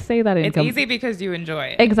 I say that it's easy because you enjoy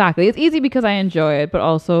it. Exactly. It's easy because I enjoy it, but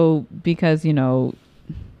also because, you know,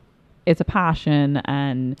 it's a passion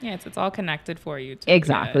and it's all connected for you too.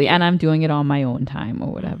 Exactly. And I'm doing it on my own time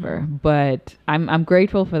or whatever. But I'm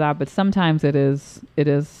grateful for that. But sometimes it is,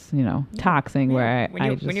 you know, taxing where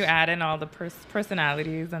when you add in all the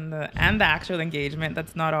personalities and the actual engagement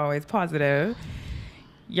that's not always positive,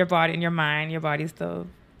 your body and your mind, your body still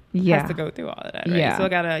has to go through all of that,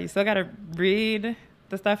 right? You still gotta read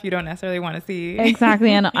the stuff you don't necessarily want to see.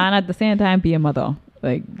 Exactly. and at the same time be a mother.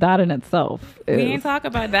 Like that in itself is... We didn't talk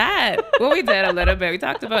about that. Well, we did a little bit. We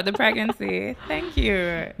talked about the pregnancy. Thank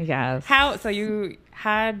you. Yes. So you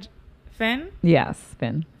had Finn? Yes,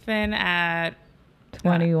 Finn at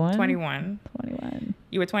 21. 21.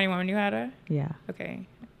 You were 21 when you had her? Yeah. Okay.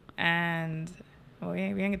 And we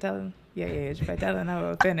ain't gonna tell him. Yeah, she probably telling her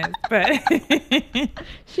what Finn is, but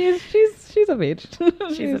she's of age.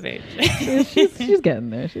 She's of age. she's getting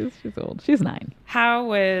there. She's old. She's 9.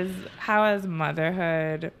 How has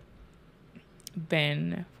motherhood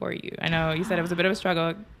been for you? I know you said it was a bit of a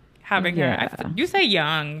struggle having her. You say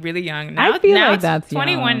young, really young. Now, I feel like that's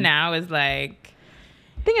 21 young. now is like.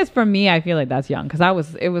 The thing is, for me, I feel like that's young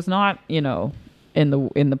because it was not, you know, in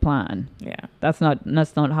the plan. Yeah. That's not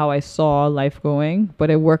how I saw life going,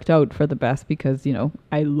 but it worked out for the best because, you know,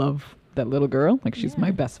 I love that little girl. Like she's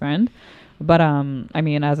my best friend. But I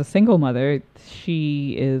mean, as a single mother,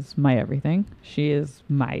 she is my everything. She is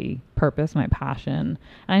my purpose, my passion.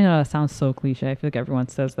 I know that sounds so cliche. I feel like everyone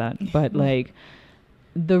says that, but like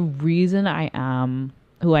the reason I am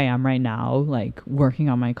who I am right now, like working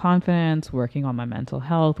on my confidence, working on my mental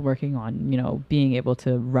health, working on, you know, being able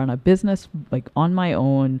to run a business like on my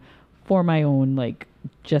own, for my own, like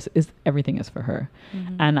just everything is for her.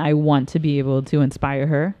 And I want to be able to inspire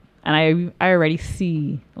her. And I already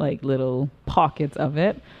see like little pockets of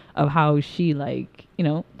it, of how she, like, you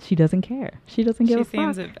know, she doesn't care. She doesn't give a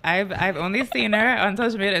fuck. I've only seen her on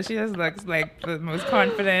social media. She just looks like the most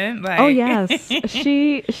confident. Like. Oh yes,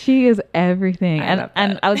 she is everything.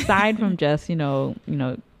 And outside from just you know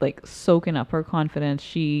like soaking up her confidence,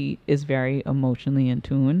 she is very emotionally in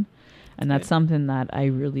tune, and that's something that I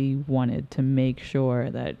really wanted to make sure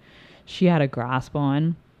that she had a grasp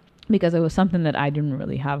on, because it was something that I didn't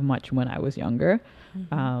really have much when I was younger.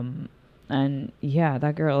 And yeah,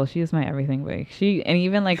 that girl, she is my everything. Like and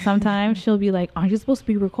even like sometimes she'll be like, aren't you supposed to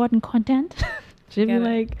be recording content? She'll be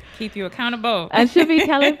like, keep you accountable. And she'll be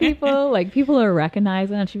telling people, like people are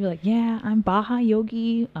recognizing, and she'll be like, yeah, I'm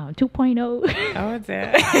Bahayogi 2.0. Oh, it's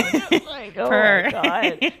it. Like, oh my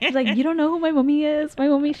God. She's like, you don't know who my mommy is? My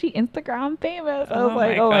mommy, she Instagram famous. I was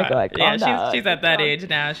like, oh my God, calm down. She's at that age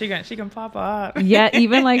now. She can pop up. Yeah,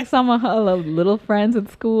 even like some of her little friends at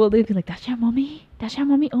school, they'd be like, that's your mommy? that's your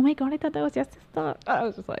mommy. Oh my God, I thought that was your sister. I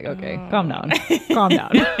was just like, okay, calm down. Calm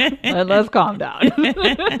down. Let's calm down.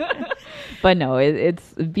 But no,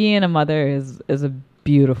 it's being a mother is a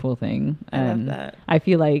beautiful thing. And love that. I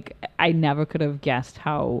feel like I never could have guessed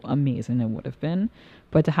how amazing it would have been.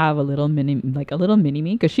 But to have a little mini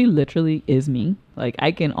me, because she literally is me. Like,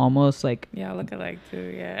 I can almost like... Yeah, look alike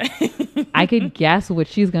too, yeah. I could guess what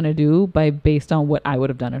she's going to do based on what I would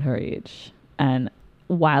have done at her age. And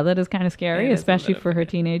while that is kind of scary, especially for her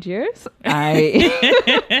teenage years, I'm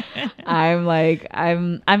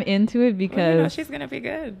into it because... Well, you know, she's going to be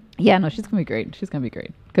good. Yeah, no, she's going to be great. She's going to be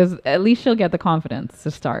great. Because at least she'll get the confidence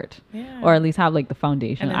to start. Yeah. Or at least have like the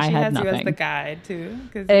foundation. And then I she had has nothing. you as the guide too.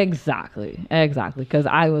 Exactly. Because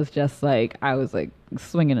I was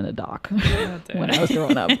swinging in the dock when I was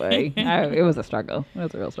growing up. It was a struggle. It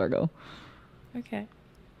was a real struggle. Okay.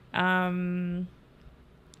 I can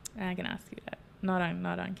ask you that. Not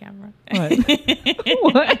on camera. What?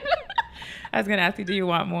 What? I was gonna ask you, do you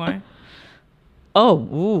want more? Oh,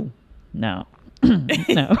 ooh, no.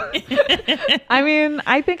 No. I mean,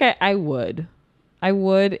 I think I would. I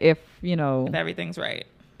would if, you know... If everything's right.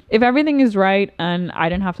 If everything is right and I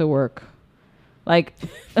didn't have to work. Like...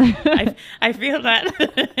 I feel that.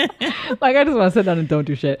 Like, I just want to sit down and don't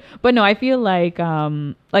do shit. But no, I feel like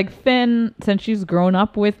Finn, since she's grown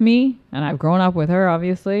up with me, and I've grown up with her,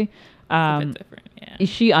 obviously... It's a bit different, yeah.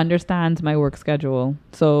 She understands my work schedule.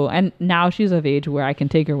 So, and now she's of age where I can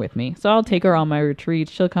take her with me. So I'll take her on my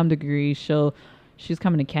retreats. She'll come to Greece. She's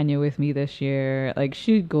coming to Kenya with me this year. Like,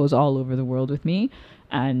 she goes all over the world with me,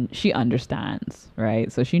 and she understands,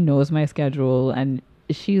 right? So she knows my schedule, and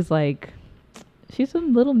she's a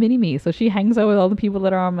little mini me. So she hangs out with all the people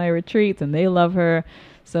that are on my retreats, and they love her.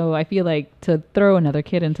 So I feel like to throw another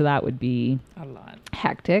kid into that would be a lot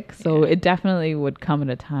hectic. So it definitely would come at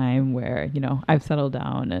a time where, you know, I've settled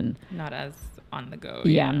down and not as on the go.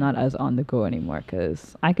 Yeah, I'm not as on the go anymore,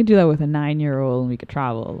 because I could do that with a 9-year-old and we could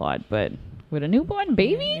travel a lot, but with a newborn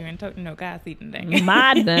baby, you're in no gas eating thing.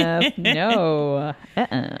 Madness. No.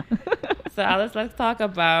 So let's talk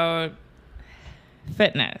about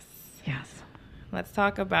fitness. Yes. Let's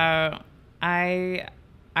talk about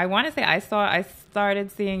I want to say I started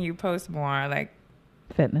seeing you post more like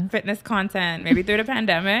fitness content maybe through the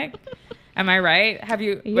pandemic. Am I right? Have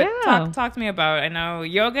you? Yeah. But talk to me about. I know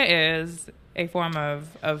yoga is a form of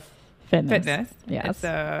fitness. Yes.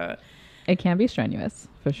 It can be strenuous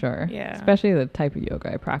for sure. Yeah. Especially the type of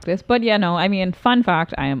yoga I practice. But yeah, no. I mean, fun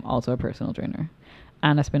fact: I am also a personal trainer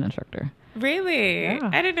and a spin instructor. Really? Yeah.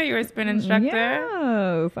 I didn't know you were a spin instructor.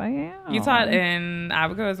 Yes, I am. You taught in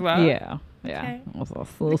Abaco as well. Yeah. Yeah, Okay. I was a little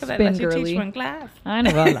Because spin I let you girly. teach one class. I know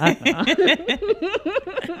about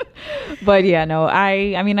that. But yeah, no,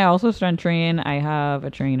 I mean, I also strength train. I have a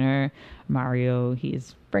trainer, Mario.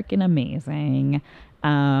 He's freaking amazing.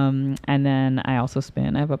 And then I also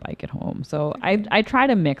spin. I have a bike at home. So I try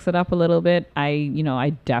to mix it up a little bit.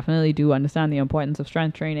 I definitely do understand the importance of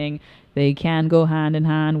strength training. They can go hand in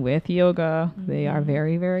hand with yoga. Mm-hmm. They are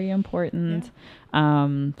very, very important.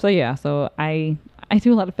 Yeah. So I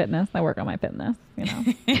do a lot of fitness. I work on my fitness, you know.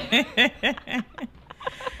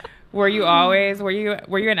 Were you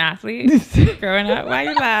an athlete growing up? Why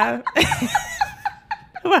you laugh?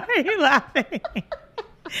 Why are you laughing?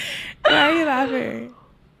 Why are you laughing?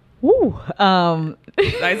 Ooh.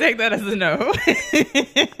 I take that as a no.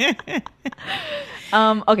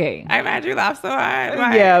 Okay. I made you laugh so hard.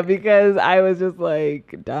 Why? Yeah, because I was just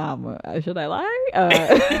like, damn, should I lie?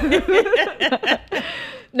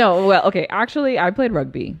 No, well, okay. Actually, I played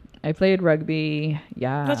rugby.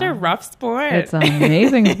 Yeah. Such a rough sport. It's an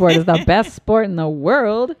amazing sport. It's the best sport in the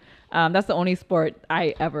world. That's the only sport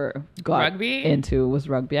I ever got into was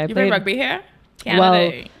rugby. You played rugby here? Canada.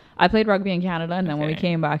 Well, I played rugby in Canada, and then when we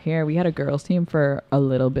came back here, we had a girls team for a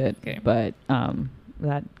little bit, but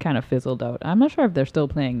that kind of fizzled out. I'm not sure if they're still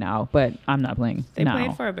playing now, but I'm not playing now. They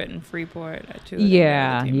played for a bit in Freeport too.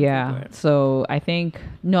 Yeah. So I think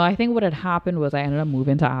what had happened was I ended up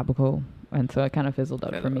moving to Abaco, and so it kind of fizzled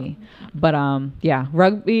out for me. But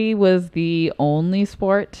rugby was the only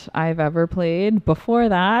sport I've ever played. Before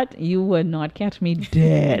that, you would not catch me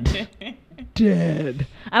dead. Dead.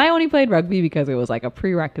 And I only played rugby because it was like a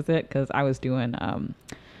prerequisite because I was doing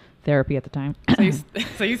therapy at the time.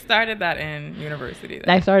 So you started that in university then?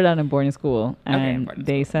 I started out in boarding school, and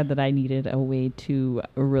they said that I needed a way to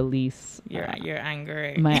release your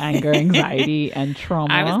anger, my anger, anxiety, and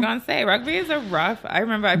trauma. I was gonna say rugby is a rough. I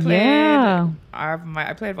remember I played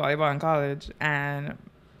I played volleyball in college, and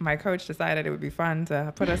my coach decided it would be fun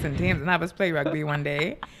to put us in teams and have us play rugby one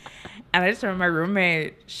day. And I just remember my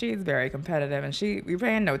roommate, she's very competitive, and we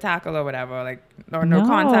playing no tackle or whatever, like, or no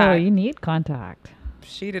contact. You need contact.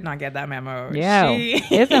 She did not get that memo. Yeah.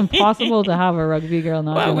 It's impossible to have a rugby girl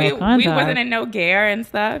not do no contact. We wasn't in no gear and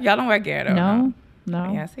stuff. Y'all don't wear gear, though. No.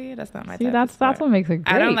 Yeah, see, that's not my type. That's what makes it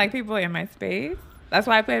great. I don't like people in my space. That's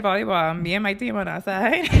why I played volleyball. Me and my team on our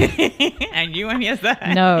side, and you on your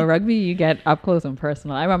side. No, rugby, you get up close and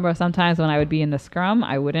personal. I remember sometimes when I would be in the scrum,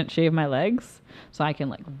 I wouldn't shave my legs, so I can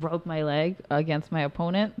like rub my leg against my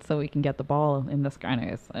opponent, so we can get the ball in the scrum.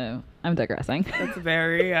 So I'm digressing. That's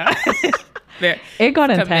very. It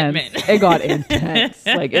got intense. It got intense.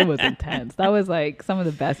 Like it was intense. That was like some of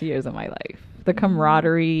the best years of my life. The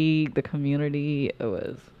camaraderie, the community. It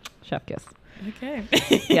was chef kiss. Okay.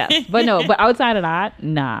 Yes. But outside of that,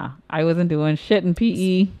 nah. I wasn't doing shit in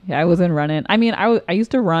PE. I wasn't running. I mean, I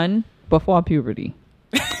used to run before puberty.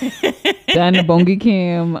 Then the bongi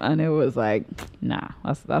came and it was like, nah,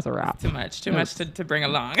 that's a wrap. Too much to bring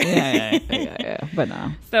along. Yeah. But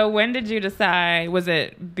no. So when did you decide, was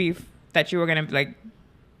it beef that you were going to like,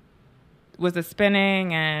 was the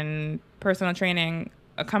spinning and personal training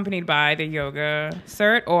accompanied by the yoga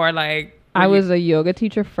cert, or like, I was a yoga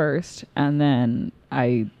teacher first, and then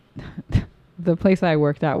the place I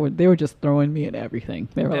worked at, they were just throwing me in everything.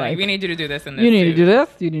 They were like, we need you to do this and this. You need to do this.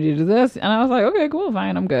 You need to do this. And I was like, okay, cool,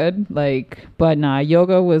 fine, I'm good. Like, but nah,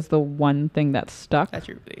 yoga was the one thing that stuck. That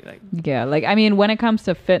you really like. Yeah, like, I mean, when it comes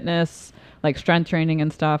to fitness, like strength training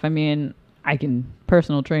and stuff, I mean, I can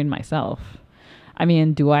personal train myself. I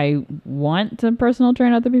mean, do I want to personal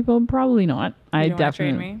train other people? Probably not. I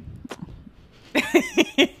definitely. Train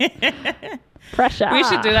me? Pressure. We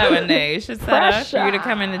should do that one day. You should set up for you to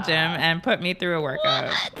come in the gym and put me through a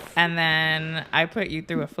workout. And then I put you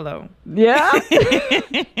through a flow. Yeah.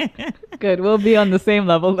 Good. We'll be on the same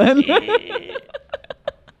level then.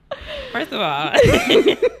 First of all,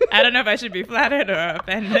 I don't know if I should be flattered or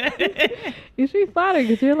offended. You should be flattered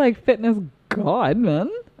because you're like fitness god,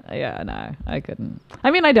 man. Yeah, no, I couldn't.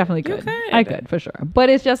 I mean, I definitely could. I could, for sure. But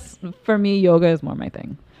it's just, for me, yoga is more my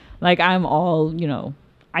thing. Like, I'm all,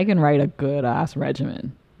 I can write a good ass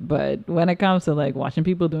regimen. But when it comes to like watching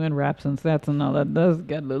people doing reps and sets and all that, does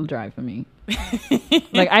get a little dry for me.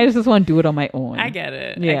 Like, I just want to do it on my own. I get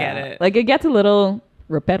it. Yeah. I get it. Like, it gets a little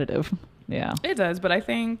repetitive. Yeah. It does, but I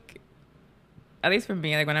think, at least for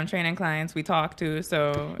me, like when I'm training clients, we talk too.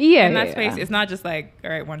 So in that space, it's not just like, all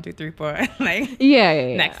right, 1, 2, 3, 4. Like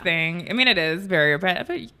next thing. I mean, it is very repetitive.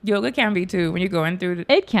 But yoga can be too when you're going through.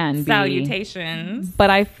 It can salutations. But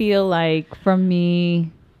I feel like for me,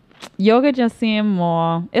 yoga just seemed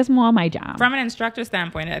more. It's more my job. From an instructor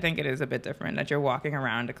standpoint, I think it is a bit different that you're walking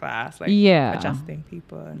around a class, like adjusting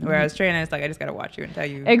people. Whereas training is like, I just gotta watch you and tell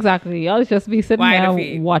you exactly. I'll just be sitting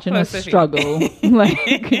there watching us struggle,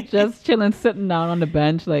 like just chilling, sitting down on the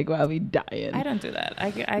bench, like while we dying. I don't do that.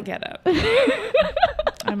 I get up.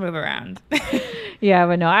 I move around. Yeah,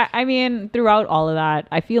 but no, I mean, throughout all of that,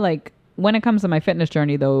 I feel like when it comes to my fitness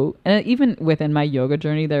journey, though, and even within my yoga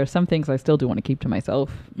journey, there are some things I still do want to keep to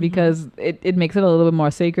myself because it makes it a little bit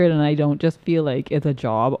more sacred, and I don't just feel like it's a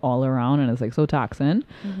job all around and it's like so taxing.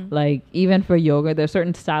 Like, even for yoga, there's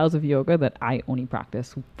certain styles of yoga that I only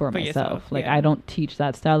practice for myself. Like, I don't teach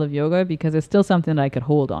that style of yoga because it's still something that I could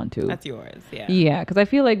hold on to. That's yours. Yeah, because I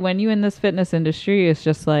feel like when you're in this fitness industry, it's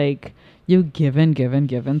just like you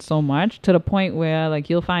given so much to the point where like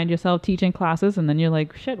you'll find yourself teaching classes and then you're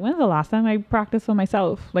like, shit, when's the last time I practiced for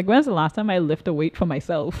myself? Like, when's the last time I lift a weight for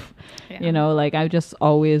myself? Like, I'm just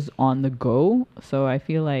always on the go. So I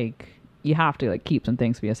feel like you have to like keep some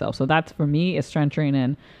things for yourself. So that's, for me, is strength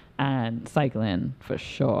training and cycling for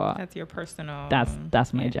sure. That's your personal.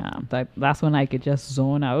 That's my jam. That's when I could just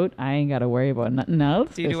zone out. I ain't got to worry about nothing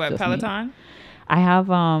else. Do you do what, Peloton? Me. I have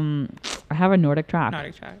a Nordic track.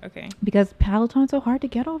 Okay. Because Peloton's so hard to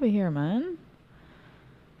get over here, man.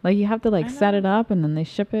 Like, you have to like set it up and then they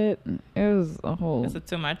ship it. It was a whole. Is it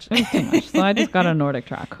too much? It was too much. So I just got a Nordic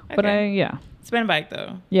track. Okay. But spin bike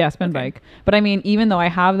though. Yeah, spin bike. But I mean, even though I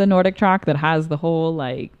have the Nordic track that has the whole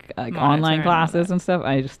like online classes and stuff,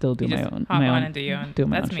 I just still do my own. Hop on and do your own.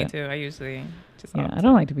 That's me shit. Too. I usually just. I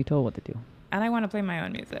don't like to be told what to do. And I want to play my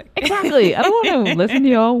own music. Exactly. I don't want to listen to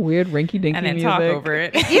your weird rinky-dinky music. And then talk over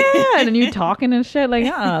it. Yeah. And then you talking and shit. Like,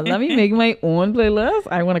 let me make my own playlist.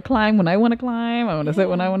 I want to climb when I want to climb. I want to sit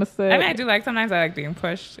when I want to sit. I mean, I do like, sometimes I like being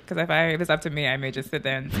pushed. Because if it's up to me, I may just sit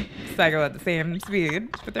there and cycle at the same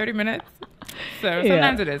speed for 30 minutes. So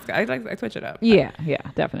sometimes it is. I switch it up. Yeah,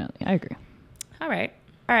 definitely. I agree. All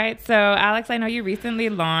right. So, Alex, I know you recently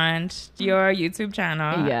launched your YouTube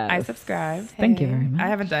channel. Yes. I subscribed. Thank you very much. I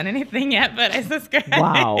haven't done anything yet, but I subscribed.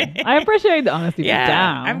 Wow. I appreciate the honesty.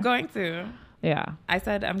 Yeah, I'm going to. Yeah. I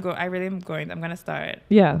said I'm gonna start.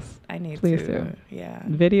 Yes. I need Please to. do. Yeah.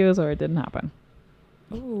 Videos or it didn't happen.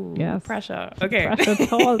 Ooh. Yes. Pressure. Okay. Pressure.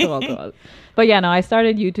 Tall. But yeah, no, I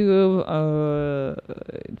started YouTube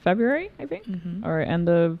February, I think, or end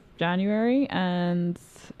of January, and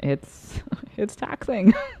it's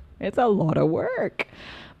taxing. It's a lot of work,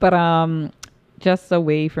 but just a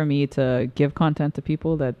way for me to give content to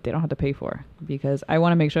people that they don't have to pay for, because I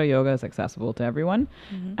want to make sure yoga is accessible to everyone,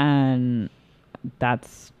 and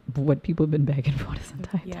that's what people have been begging for this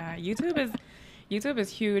entire time. Yeah, YouTube is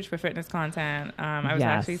huge for fitness content. I was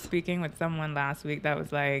actually speaking with someone last week that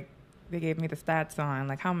was like, they gave me the stats on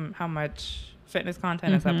like how much fitness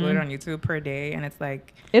content is uploaded on YouTube per day, and it's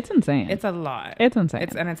like, it's insane. It's a lot. It's insane.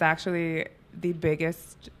 It's actually the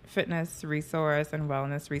biggest fitness resource and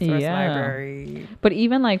wellness resource library. But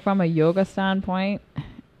even like from a yoga standpoint,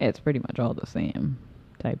 it's pretty much all the same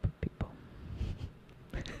type of people.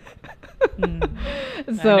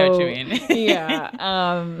 So, I know what you mean.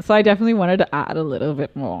 Yeah. So I definitely wanted to add a little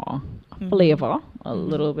bit more flavor, a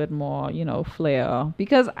little bit more, flair,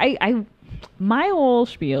 because I my whole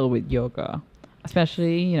spiel with yoga,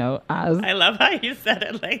 especially, as I love how you said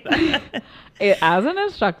it like that. As an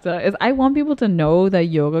instructor, is I want people to know that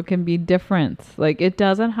yoga can be different. Like, it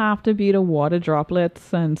doesn't have to be the water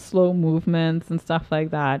droplets and slow movements and stuff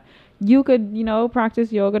like that. You could,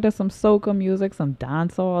 practice yoga to some soca music, some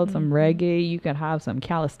dancehall, some reggae. You could have some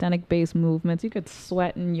calisthenic based movements. You could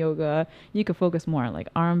sweat in yoga. You could focus more on like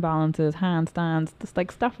arm balances, handstands, just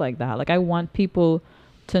like stuff like that. Like, I want people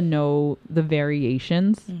to know the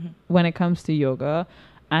variations when it comes to yoga,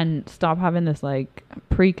 and stop having this like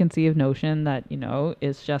preconceived notion that,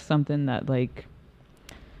 it's just something that like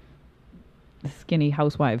skinny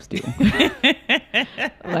housewives do.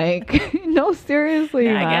 Like, no, seriously,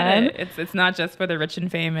 man. I get it. It's not just for the rich and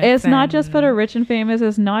famous. It's not just for the rich and famous.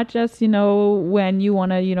 It's not just, when you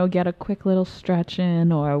want to, get a quick little stretch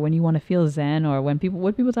in, or when you want to feel zen, or what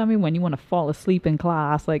people tell me, when you want to fall asleep in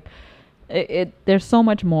class. Like, there's so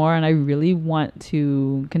much more, and I really want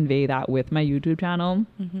to convey that with my YouTube channel.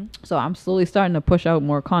 So I'm slowly starting to push out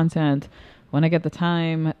more content when I get the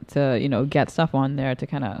time to, get stuff on there to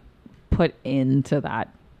kind of put into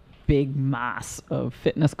that big mass of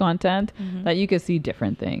fitness content that you could see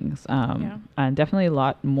different things. And definitely a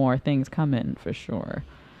lot more things come in for sure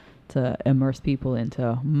to immerse people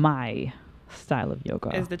into my style of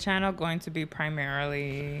yoga. Is the channel going to be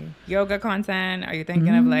primarily yoga content? Are you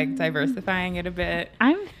thinking of like diversifying it a bit?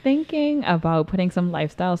 I'm thinking about putting some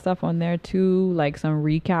lifestyle stuff on there too, like some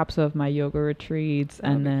recaps of my yoga retreats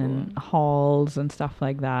and then hauls and stuff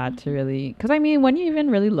like that to really, because I mean, when you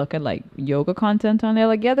even really look at like yoga content on there,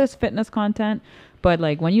 like, yeah, there's fitness content, but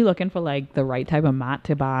like when you're looking for like the right type of mat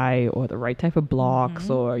to buy, or the right type of blocks,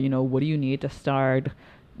 or what do you need to start,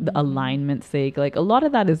 the alignment's sake, like a lot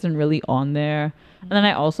of that isn't really on there. And then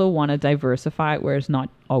I also want to diversify it where it's not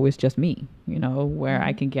always just me, where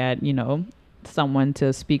I can get, someone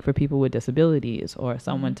to speak for people with disabilities, or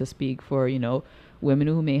someone to speak for, women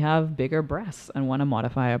who may have bigger breasts and want to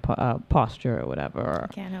modify a posture or whatever.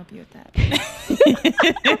 I can't help you with that.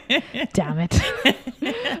 Damn it.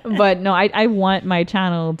 But no, I want my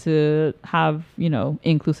channel to have,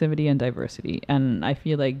 inclusivity and diversity. And I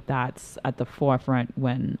feel like that's at the forefront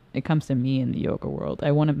when it comes to me in the yoga world.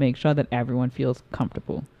 I want to make sure that everyone feels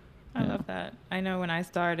comfortable. I love that. I know when I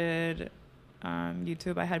started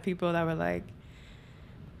YouTube, I had people that were like,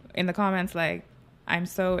 in the comments, like,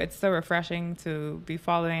 it's so refreshing to be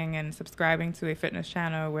following and subscribing to a fitness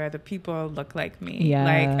channel where the people look like me. Yes.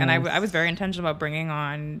 Like, and I was very intentional about bringing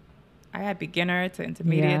on, I had beginner to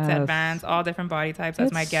intermediate to advanced, all different body types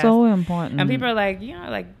as my guests. So important. And people are like,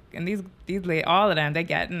 like, and these all of them, they're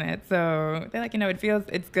getting it. So they're like,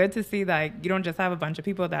 it's good to see like you don't just have a bunch of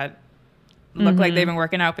people that look like they've been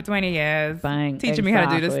working out for 20 years, teaching me how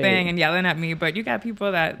to do this thing and yelling at me, but you got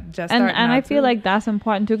people that just and I feel like that's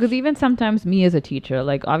important too, because even sometimes me as a teacher,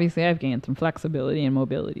 like obviously I've gained some flexibility and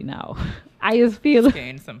mobility now. I just feel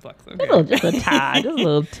gained some flexibility, just a tad, just a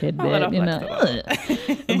little tidbit,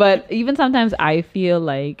 But even sometimes I feel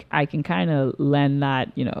like I can kind of lend that,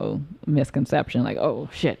 misconception, like, oh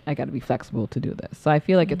shit, I got to be flexible to do this. So I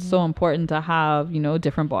feel like it's so important to have,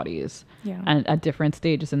 different bodies and at different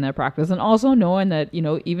stages in their practice, and also knowing that,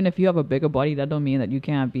 even if you have a bigger body, that don't mean that you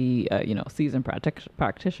can't be, seasoned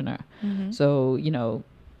practitioner. So,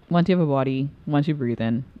 once you have a body, once you breathe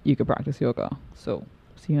in, you can practice yoga. So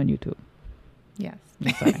see you on YouTube. Yes.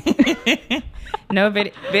 No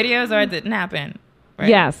videos, or it didn't happen. right?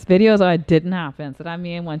 Yes, videos are it didn't happen. So that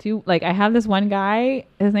means once you like, I have this one guy.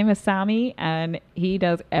 His name is Sammy, and he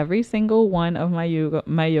does every single one of my yoga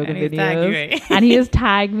videos, and he just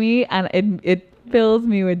tagged me, and it fills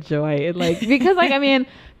me with joy. Like because like I mean,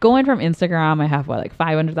 going from Instagram, I have what like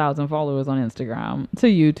 500,000 followers on Instagram to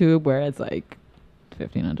YouTube, where it's like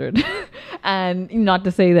 1,500, and not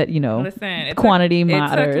to say that listen, quantity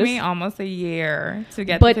matters. It took me almost a year to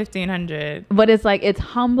get to 1,500, but it's like it's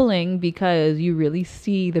humbling because you really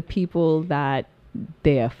see the people that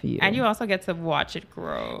there for you, and you also get to watch it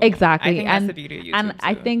grow. Exactly. I think that's the beauty of YouTube and too.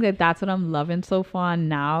 I think that's what I'm loving so far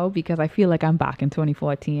now, because I feel like I'm back in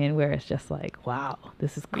 2014 where it's just like, wow,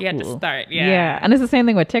 this is cool. You had to start. Yeah. And it's the same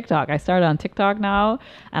thing with TikTok. I started on TikTok now,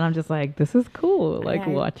 and I'm just like, this is cool, like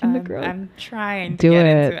watching the growth. I'm trying to get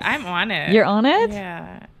into it. I'm on it. You're on it?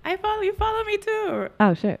 Yeah. You follow me too.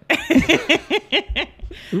 Oh shit.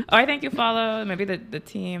 I think you follow maybe the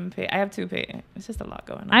team page. I have 2 pages. It's just a lot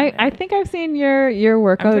going on. I think I've seen your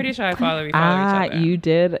workout. I'm pretty sure we follow each other.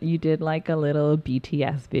 You did like a little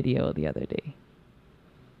BTS video the other day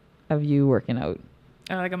of you working out.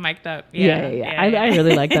 Oh, like a mic'd up. Yeah. I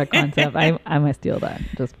really like that concept. I might steal that.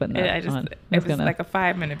 Just putting that on. It was like a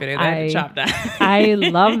 5-minute video. I chopped that. I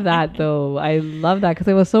love that though. I love that because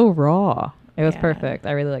it was so raw. It was perfect.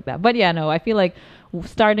 I really like that. But yeah, no, I feel like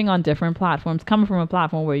starting on different platforms, coming from a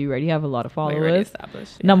platform where you already have a lot of followers,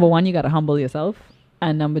 number one, you got to humble yourself.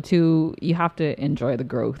 And number 2, you have to enjoy the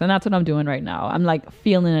growth. And that's what I'm doing right now. I'm like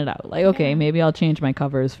feeling it out. Like, okay, maybe I'll change my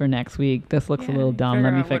covers for next week. This looks a little dumb.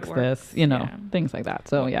 Let me fix this, things like that.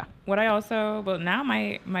 So yeah. What I also, now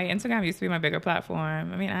my Instagram used to be my bigger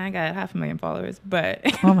platform. I mean, I got 500,000 followers, but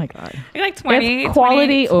oh my God. like 20, it's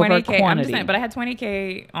quality 20, over 20K. quantity. I'm just saying, but I had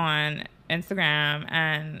 20K on Instagram,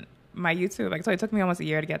 and my YouTube, so it took me almost a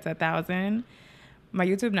year to get to 1,000. My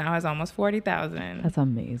YouTube now has almost 40,000. That's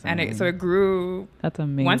amazing. And it grew. That's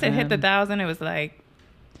amazing. Once it hit the 1,000, it was like.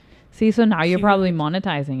 See, so now you're probably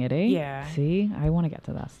monetizing it, eh? Yeah. See, I want to get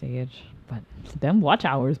to that stage. But them watch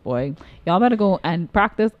hours, boy. Y'all better go and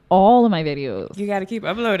practice all of my videos. You got to keep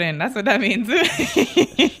uploading. That's what that means.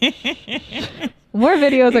 More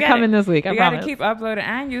videos are coming this week. I promise. You got to keep uploading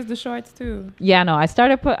and use the shorts too. Yeah, no, I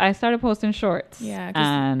started posting shorts. Yeah,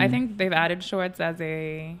 because I think they've added shorts as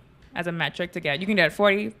a metric to get. You can get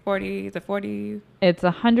 40. Is it 40? It's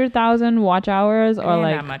 100,000 watch hours, or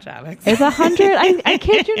like not much, Alex. It's 100. I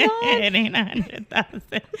kid you not. It ain't 100,000.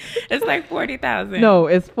 It's like 40,000. No,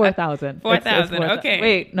 it's 4,000. 4,000. Okay.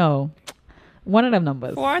 Wait, no. One of them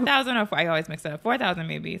numbers. 4,000 or I always mix it up. 4,000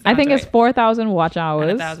 maybe. I think it's 4,000 watch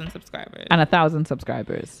hours. And 1,000 subscribers. And 1,000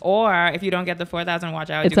 subscribers. Or if you don't get the 4,000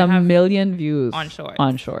 watch hours, it's a million views on shorts.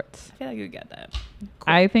 I feel like you get that. Cool.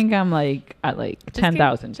 I think I'm like at like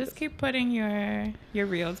 10,000. Just keep putting your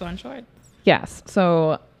reels on shorts. Yes.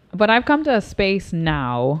 So, but I've come to a space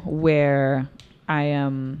now where I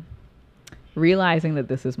am realizing that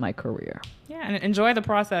this is my career. Yeah, and enjoy the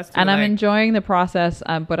process too. And I'm enjoying the process,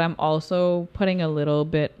 but I'm also putting a little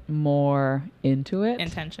bit more into it.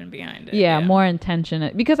 Intention behind it. Yeah, more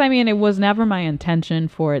intention. Because, I mean, it was never my intention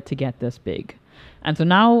for it to get this big. And so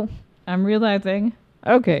now I'm realizing,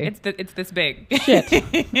 okay. It's this big. Shit.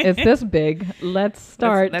 It's this big. Let's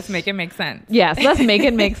start. Let's make it make sense. Yes, let's make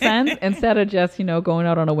it make sense instead of just, going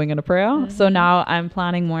out on a wing and a prayer. Mm-hmm. So now I'm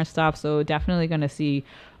planning more stuff. So definitely going to see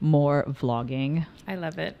more vlogging. I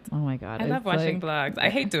love it. Oh my God. I love watching vlogs. I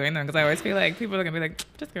hate doing them because I always feel like people are going to be like,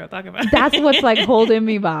 just girl, talk about it. That's what's like holding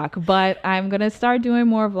me back. But I'm going to start doing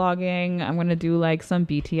more vlogging. I'm going to do like some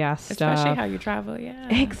BTS stuff. Especially how you travel. Yeah.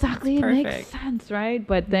 Exactly. It makes sense, right?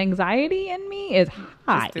 But the anxiety in me is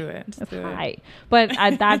high. Just do it. It's high. But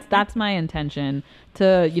that's my intention,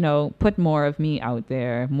 to, put more of me out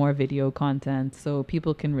there, more video content so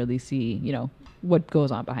people can really see, what goes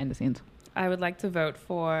on behind the scenes. I would like to vote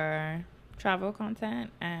for travel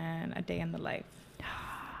content and a day in the life.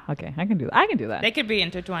 Okay, I can do that. They could be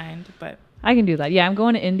intertwined, but I can do that. Yeah, I'm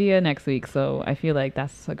going to India next week, so I feel like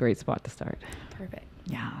that's a great spot to start. Perfect.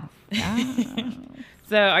 Yeah.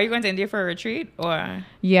 So are you going to India for a retreat or?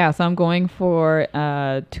 Yeah, so I'm going for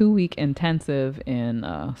a 2-week intensive in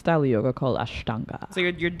style yoga called Ashtanga. So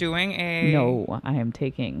you're doing a... No, I am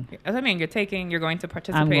taking... you're going to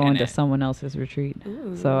participate I'm going to someone else's retreat.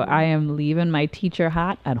 Ooh. So I am leaving my teacher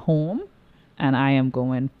hat at home and I am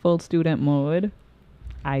going full student mode.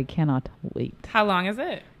 I cannot wait. How long is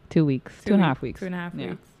it? 2 weeks. 2.5 weeks. 2.5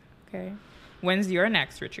 weeks. Okay. When's your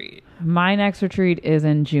next retreat? My next retreat is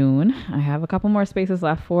in June. I have a couple more spaces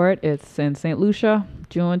left for it. It's in St. Lucia,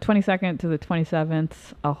 June 22nd to the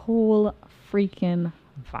 27th. A whole freaking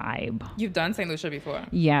vibe. You've done St. Lucia before.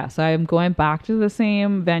 Yeah, so I'm going back to the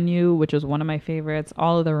same venue, which is one of my favorites.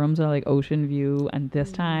 All of the rooms are like ocean view, and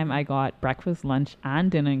this time I got breakfast, lunch,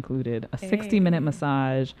 and dinner included. A 60-minute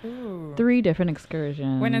massage, 3 different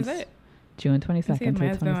excursions. When is it? June 22nd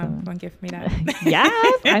to 27th. Don't give me that.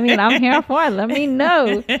 Yes, I mean, I'm here for it. Let me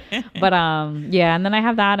know. But yeah, and then I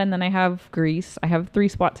have that, and then I have Greece. I have 3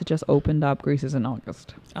 spots that just opened up. Greece is in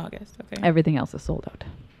August. August, okay. Everything else is sold out.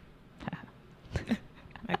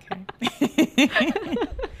 Okay.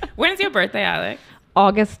 When is your birthday, Alex?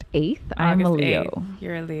 August 8th. I'm a Leo. 8th.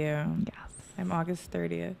 You're a Leo. Yes. I'm August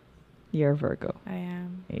 30th. You're a Virgo. I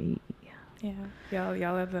am. Hey. Yeah.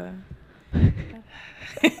 Y'all are the...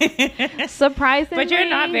 Surprisingly. But you're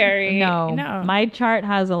not very... No. My chart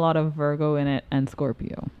has a lot of Virgo in it and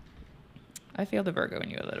Scorpio. I feel the Virgo in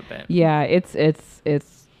you a little bit. Yeah, it's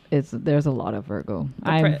there's a lot of Virgo.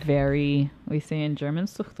 I'm very, we say in German,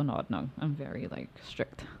 Zuchtordnung. I'm very like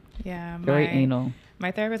strict. Yeah. Very anal.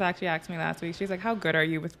 My therapist actually asked me last week, she's like, how good are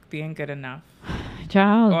you with being good enough?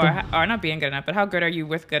 Child. Or not being good enough, but how good are you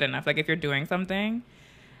with good enough? Like if you're doing something,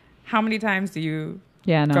 how many times do you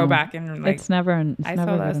go back and like... It's never good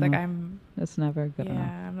enough. It's never good enough.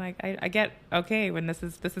 Yeah, I'm like, I get okay when this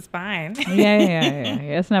is fine. yeah.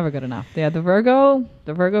 It's never good enough. Yeah, the Virgo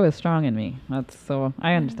is strong in me. So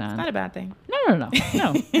I understand. It's not a bad thing. No.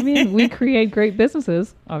 I mean, we create great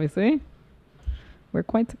businesses, obviously. We're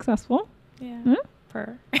quite successful. Yeah. Huh?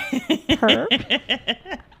 Per.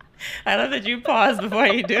 I love that you pause before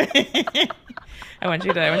you do it. I want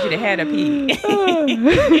you to head a pee.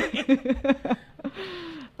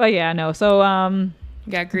 But yeah, no. So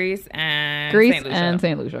you got Greece and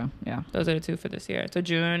St. Lucia. Yeah. Those are the 2 for this year. So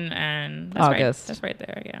June and August. That's right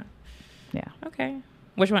there, yeah. Yeah. Okay.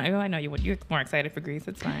 Which one? I know you're more excited for Greece.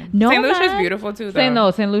 It's fine. No, St. Lucia's beautiful too,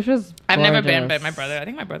 though. St. Lucia's gorgeous. I've never been, but I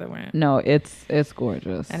think my brother went. No, it's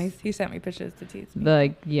gorgeous. And he sent me pictures to tease me.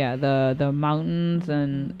 The mountains,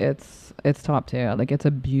 and it's top tier. Like, it's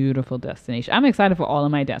a beautiful destination. I'm excited for all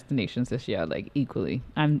of my destinations this year, like equally.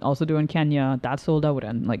 I'm also doing Kenya. That sold out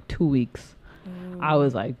in like 2 weeks. Ooh. I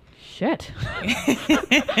was like, shit.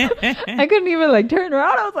 I couldn't even like turn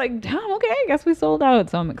around. I was like, damn, okay, I guess we sold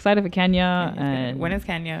out. So I'm excited for Kenya. And when is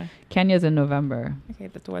Kenya? Kenya's in November. Okay,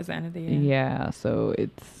 that's towards the end of the year. Yeah, so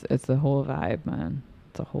it's a whole vibe, man.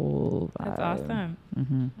 It's a whole vibe. That's awesome.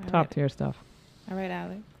 Mm-hmm. Top tier stuff. All right,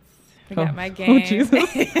 Alex. We got my game. Oh, Jesus.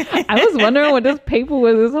 I was wondering what this paper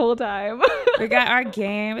was this whole time. We got our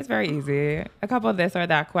game. It's very easy. A couple of this or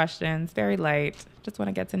that questions. Very light. Just want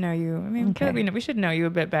to get to know you. I mean, okay. We should know you a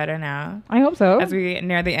bit better now. I hope so. As we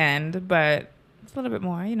near the end, but it's a little bit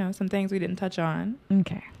more, some things we didn't touch on.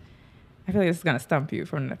 Okay. I feel like this is going to stump you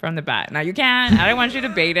from the bat. Now, you can. I don't want you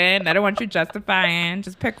debating. I don't want you justifying.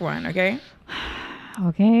 Just pick one, okay?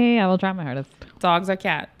 Okay, I will try my hardest. Dogs or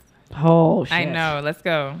cats? Oh, shit. I know. Let's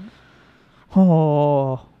go.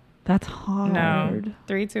 Oh, that's hard. No.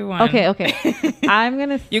 3, 2, 1. Okay. I'm going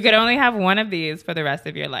to... You could only have one of these for the rest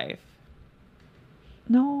of your life.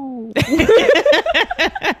 No.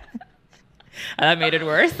 That made it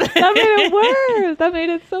worse. That made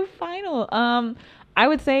it so final. I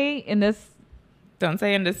would say in this... Don't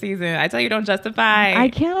say in this season. I tell you, don't justify. I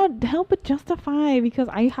cannot help but justify because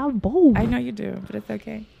I have both. I know you do, but it's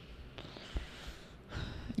okay.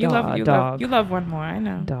 You dog. love one more. I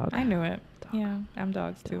know. Dog. I knew it. Dog. Yeah, I'm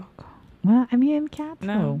dogs too. Well, I mean, cats.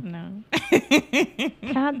 No.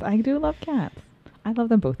 Cats. I do love cats. I love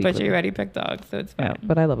them both equally. But you already picked dogs, so it's fine. Yeah,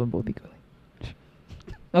 but I love them both equally.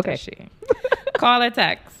 Okay. Call or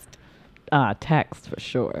text? Text for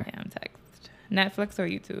sure. Yeah, I'm text. Netflix or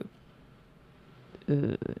YouTube?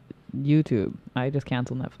 YouTube. I just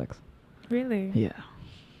canceled Netflix. Really? Yeah.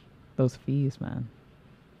 Those fees, man.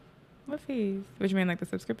 What fees? What you mean, like the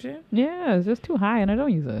subscription? Yeah, it's just too high, and I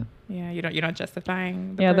don't use it. Yeah, you're not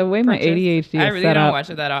justifying. The way my ADHD is I really set don't up, watch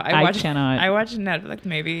it that often. I cannot. I watch Netflix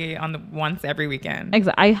maybe once every weekend.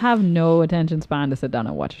 Exactly. I have no attention span to sit down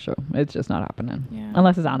and watch a show. It's just not happening. Yeah.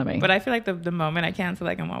 Unless it's anime. But I feel like the moment I cancel,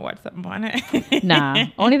 like I want to watch something on it. Nah.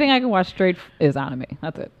 Only thing I can watch straight is anime.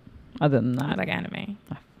 That's it. Other than that, I like anime.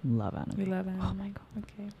 I love anime. We love anime. Oh my god.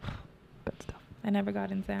 Okay. Good stuff. I never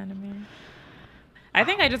got into anime. I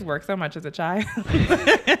think I just worked so much as a child.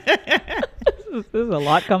 There's a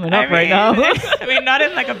lot coming up right now. I mean, not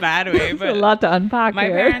in like a bad way, but a lot to unpack. My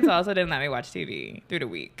here. parents also didn't let me watch TV through the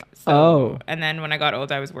week. So, and then when I got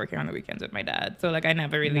older, I was working on the weekends with my dad. So like, I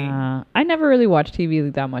never really watched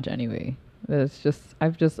TV that much anyway. It's just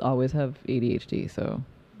I've just always have ADHD. So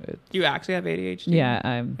you actually have ADHD? Yeah,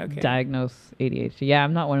 I'm diagnosed ADHD. Yeah,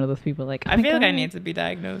 I'm not one of those people like. I feel like I need to be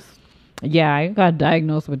diagnosed. Yeah, I got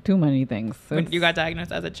diagnosed with too many things. When you got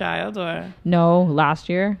diagnosed as a child, or no, last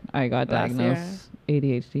year I got Last year. diagnosed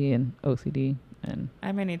ADHD and OCD and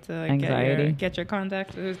I may need to anxiety. get your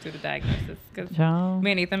contact who's do the diagnosis, because Child.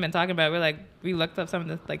 me and Ethan been talking about it. We looked up some of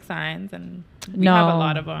the like signs, and we have a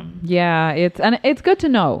lot of them. Yeah, it's good to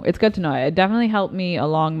know. It's good to know. It definitely helped me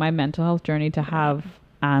along my mental health journey to have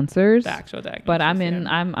answers. The actual diagnosis. But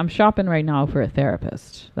I'm shopping right now for a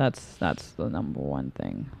therapist. That's the number one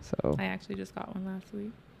thing. So I actually just got one last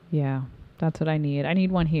week. yeah, that's what I need. I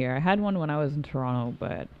need one here. I had one when I was in Toronto,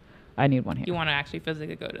 but I need one here. You want to actually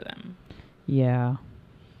physically go to them? Yeah.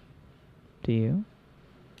 Do you?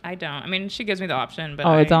 I don't. I mean, she gives me the option, but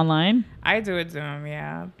it's online? I do it Zoom,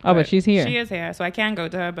 yeah. But she's here. She is here, so I can go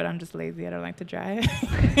to her, but I'm just lazy. I don't like to drive.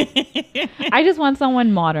 I just want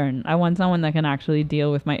someone modern. I want someone that can actually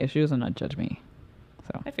deal with my issues and not judge me.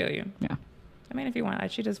 So I feel you. yeah. I mean, if you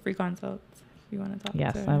want, she does free consults. If you want to talk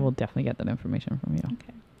Yes, to her. I will definitely get that information from you.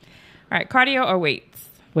 Okay. All right, cardio or weights?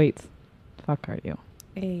 Weights. Fuck cardio.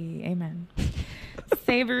 Hey, amen.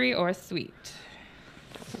 Savory or sweet?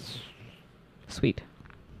 Sweet.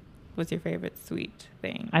 What's your favorite sweet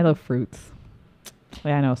thing? I love fruits.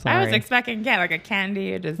 Yeah, I know. Sorry. I was expecting like a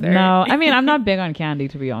candy or dessert. No, I mean I'm not big on candy,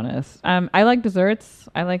 to be honest. I like desserts.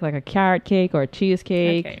 I like a carrot cake or a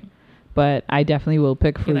cheesecake. Okay. But I definitely will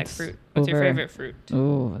pick fruits. You like fruit? What's your favorite fruit?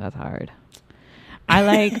 Oh, that's hard. I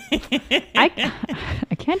like.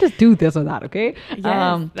 I can't just do this or that. Okay.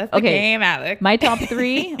 Yes, that's the game, Alex. My top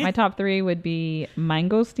three. My top three would be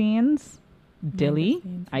mangosteens, dilly.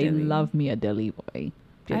 I love me a dilly boy.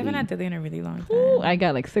 I haven't had dilly in a really long time. Ooh, I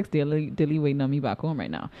got like 6 dilly waiting on me back home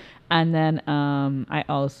right now. And then I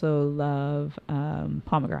also love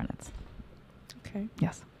pomegranates. Okay.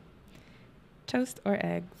 Yes. Toast or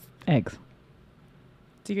eggs? Eggs.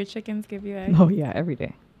 Do your chickens give you eggs? Oh yeah, every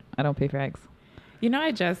day. I don't pay for eggs. You know,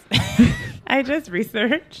 I just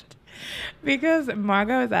researched because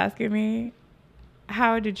Margot was asking me,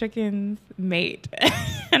 how do chickens mate?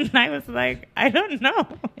 And I was like, I don't know.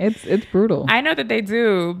 It's brutal. I know that they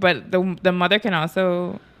do, but the mother can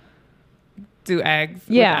also do eggs.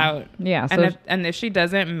 Yeah. Without. Yeah. So and if she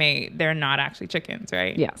doesn't mate, they're not actually chickens,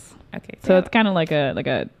 right? yes. Okay. So it's kind of like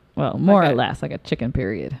a more or less like a chicken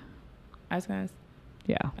period. I was gonna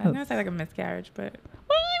say like a miscarriage, but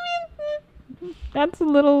well, I mean, that's a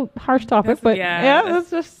little harsh topic, but let's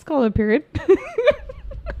just call it a period.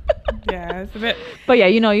 Yeah, it's a bit. But yeah,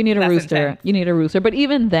 you need a rooster. Intense. You need a rooster. But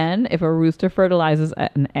even then, if a rooster fertilizes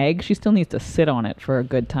an egg, she still needs to sit on it for a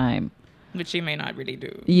good time. Which she may not really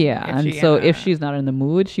do. Yeah, and so if she's not in the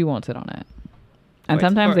mood, she won't sit on it. And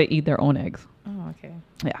sometimes they eat their own eggs. Oh, okay.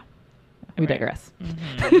 Yeah. We digress.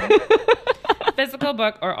 Mm-hmm. Physical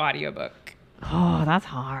book or audiobook? Oh, that's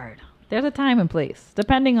hard. There's a time and place,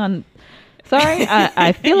 depending on. Sorry,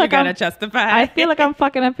 I feel like I'm justify. I feel like I'm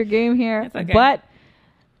fucking up your game here. It's okay. But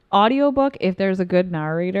audiobook, if there's a good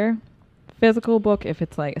narrator. Physical book, if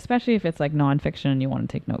it's like, especially if it's like nonfiction and you want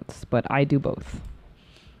to take notes. But I do both.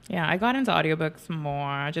 Yeah, I got into audiobooks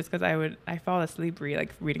more just because I fall asleep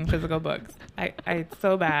reading physical books. It's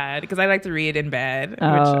so bad because I like to read in bed, which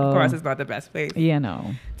of course is not the best place. Yeah,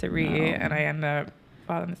 no. To read, and I end up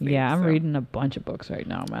falling asleep. Yeah, I'm reading a bunch of books right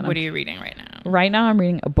now, man. What are you reading right now? Right now, I'm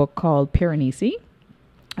reading a book called Piranesi,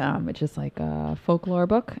 which is like a folklore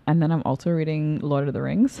book, and then I'm also reading Lord of the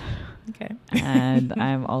Rings. Okay. And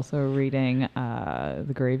I'm also reading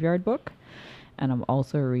the Graveyard Book, and I'm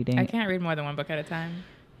also reading. I can't read more than one book at a time.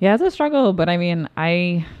 Yeah, it's a struggle, but I mean,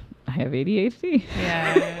 I have ADHD.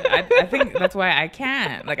 Yeah, I think that's why I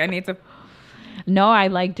can't. Like, I need to. No, I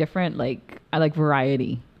like different. I like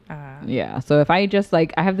variety. Yeah, so if I just I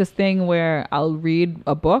have this thing where I'll read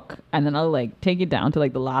a book and then I'll take it down to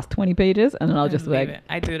the last 20 pages, and then I'll just leave it.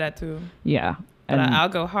 I do that too. Yeah, but I'll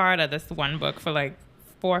go hard at this one book for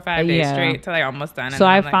 4 or 5 days straight till I almost done. So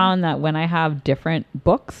I found that when I have different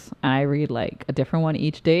books and I read a different one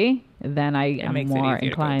each day, then I am more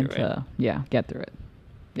inclined to get through it.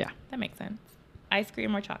 Yeah, that makes sense. Ice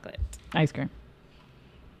cream or chocolate? Ice cream.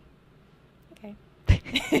 Okay.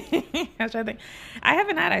 I was trying to think. I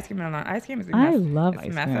haven't had ice cream in a long. Ice cream is I love ice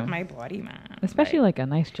cream. Mess up my body, man. Especially a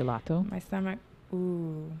nice gelato. My stomach.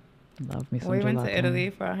 Ooh. Love me some gelato. We went to Italy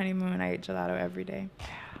for our honeymoon. I ate gelato every day. Yeah,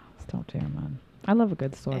 stop there, man. I love a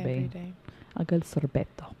good sorbet. Every day. A good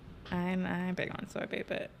sorbetto. I'm big on sorbet,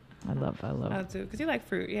 but I love. I'll do because you like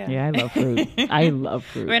fruit, yeah. Yeah, I love fruit. I love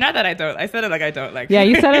fruit. I mean, not that I don't. I said it like I don't like. Yeah,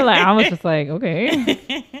 you said it I was just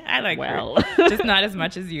okay. I like fruit, just not as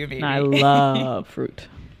much as you, maybe. I love fruit.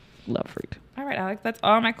 Love fruit. All right, Alex, that's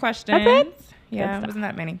all my questions. That's it? Yeah, it wasn't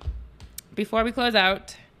that many. Before we close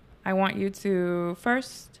out, I want you to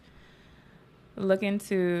first look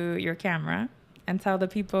into your camera and tell the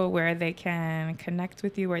people where they can connect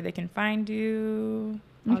with you, where they can find you,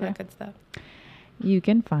 all that good stuff. You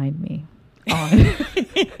can find me on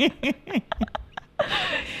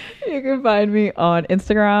you can find me on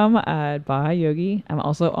Instagram at Bahayogi. I'm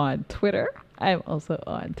also on Twitter. I'm also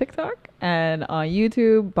on TikTok and on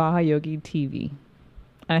YouTube, Bahayogi TV.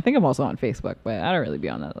 And I think I'm also on Facebook, but I don't really be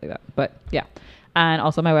on that like that. But yeah. And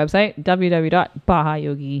also my website,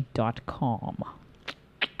 www.bahayogi.com.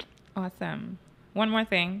 Awesome. One more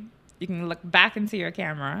thing. You can look back into your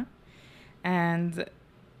camera. And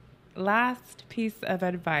last piece of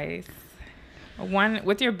advice.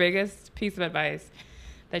 What's your biggest piece of advice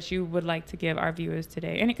that you would like to give our viewers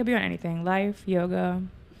today? And it could be on anything. Life, yoga,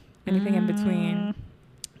 anything in between.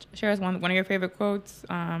 Share us one of your favorite quotes.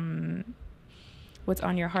 What's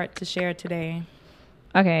on your heart to share today?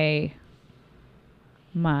 Okay.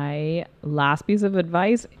 My last piece of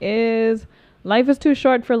advice is life is too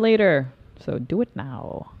short for later. So do it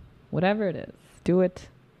now. Whatever it is, do it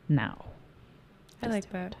now. I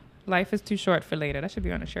like that. Life is too short for later. That should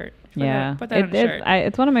be on a shirt. Put that on a shirt.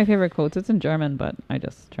 It's one of my favorite quotes. It's in German, but I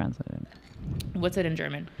just translated it. What's it in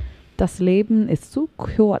German? Das Leben ist zu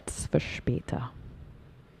kurz für später.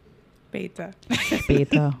 Später.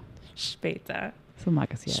 Später. Später. So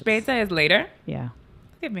mag es jetzt. Später is later? Yeah.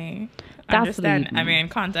 Look at me. Das Understand. Leben. I mean,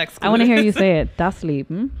 context. I want to hear you say it. Das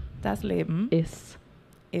Leben. Das Leben ist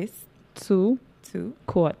zu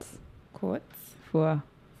kurz für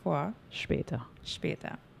später.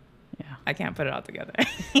 Später. Yeah. I can't put it all together.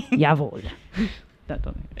 Jawohl. That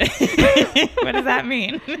don't. What does that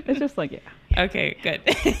mean? It's just like, yeah. Okay, good.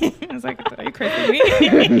 I was like, are you cursing me?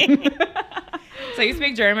 So you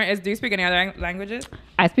speak German. Do you speak any other languages?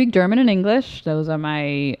 I speak German and English. Those are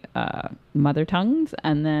my mother tongues.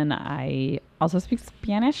 And then I also speak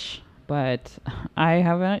Spanish, but I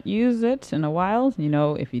haven't used it in a while. You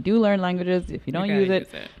know, if you do learn languages, if you don't use it,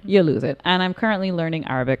 you lose it. And I'm currently learning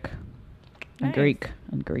Arabic and Greek.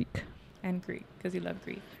 And Greek, because you love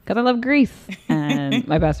Greek. Because I love Greece. And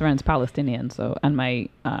my best friend's Palestinian. And my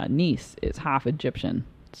niece is half Egyptian.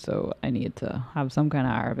 So I need to have some kind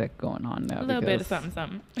of Arabic going on now. A little bit of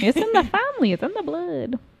something. It's in the family. It's in the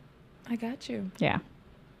blood. I got you. Yeah.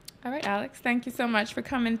 All right, Alex. Thank you so much for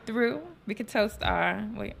coming through. We could toast our...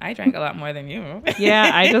 Wait, I drank a lot more than you. Yeah,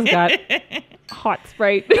 I just got hot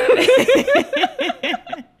Sprite.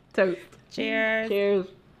 Toast. Cheers. Cheers.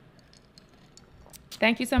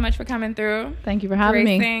 Thank you so much for coming through. Thank you for having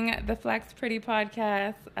me. Gracing the Flex Pretty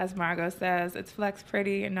podcast. As Margot says, it's Flex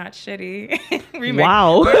Pretty and not shitty.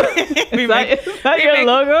 Wow. Is that your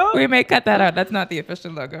logo? We may cut that out. That's not the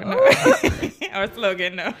official logo. No. Our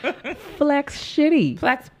slogan, no. Flex Shitty.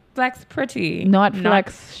 Flex Pretty. Not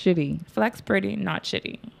Flex Shitty. Flex Pretty, not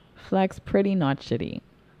shitty. Flex Pretty, not shitty.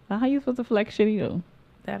 How are you supposed to flex shitty though?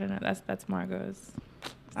 I don't know. That's Margot's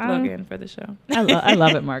slogan for the show. I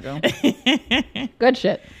love it, Margot. Good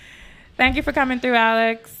shit. Thank you for coming through,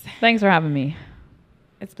 Alex. Thanks for having me.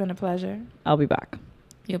 It's been a pleasure. I'll be back.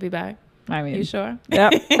 You'll be back? I mean, you sure?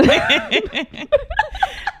 Yep.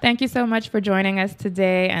 Thank you so much for joining us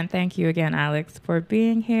today. And thank you again, Alex, for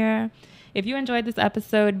being here. If you enjoyed this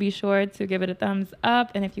episode, be sure to give it a thumbs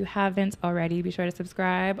up. And if you haven't already, be sure to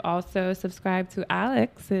subscribe. Also, subscribe to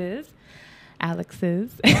Alex's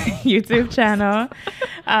YouTube channel,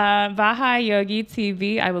 Bahayogi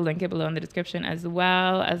TV. I will link it below in the description as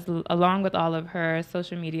well, along with all of her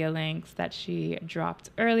social media links that she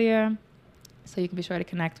dropped earlier. So you can be sure to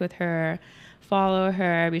connect with her, follow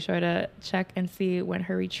her. Be sure to check and see when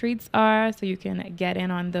her retreats are so you can get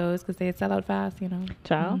in on those because they sell out fast, you know.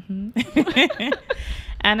 Ciao. Mm-hmm.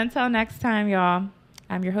 And until next time, y'all,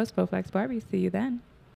 I'm your host, Bowflex Barbie. See you then.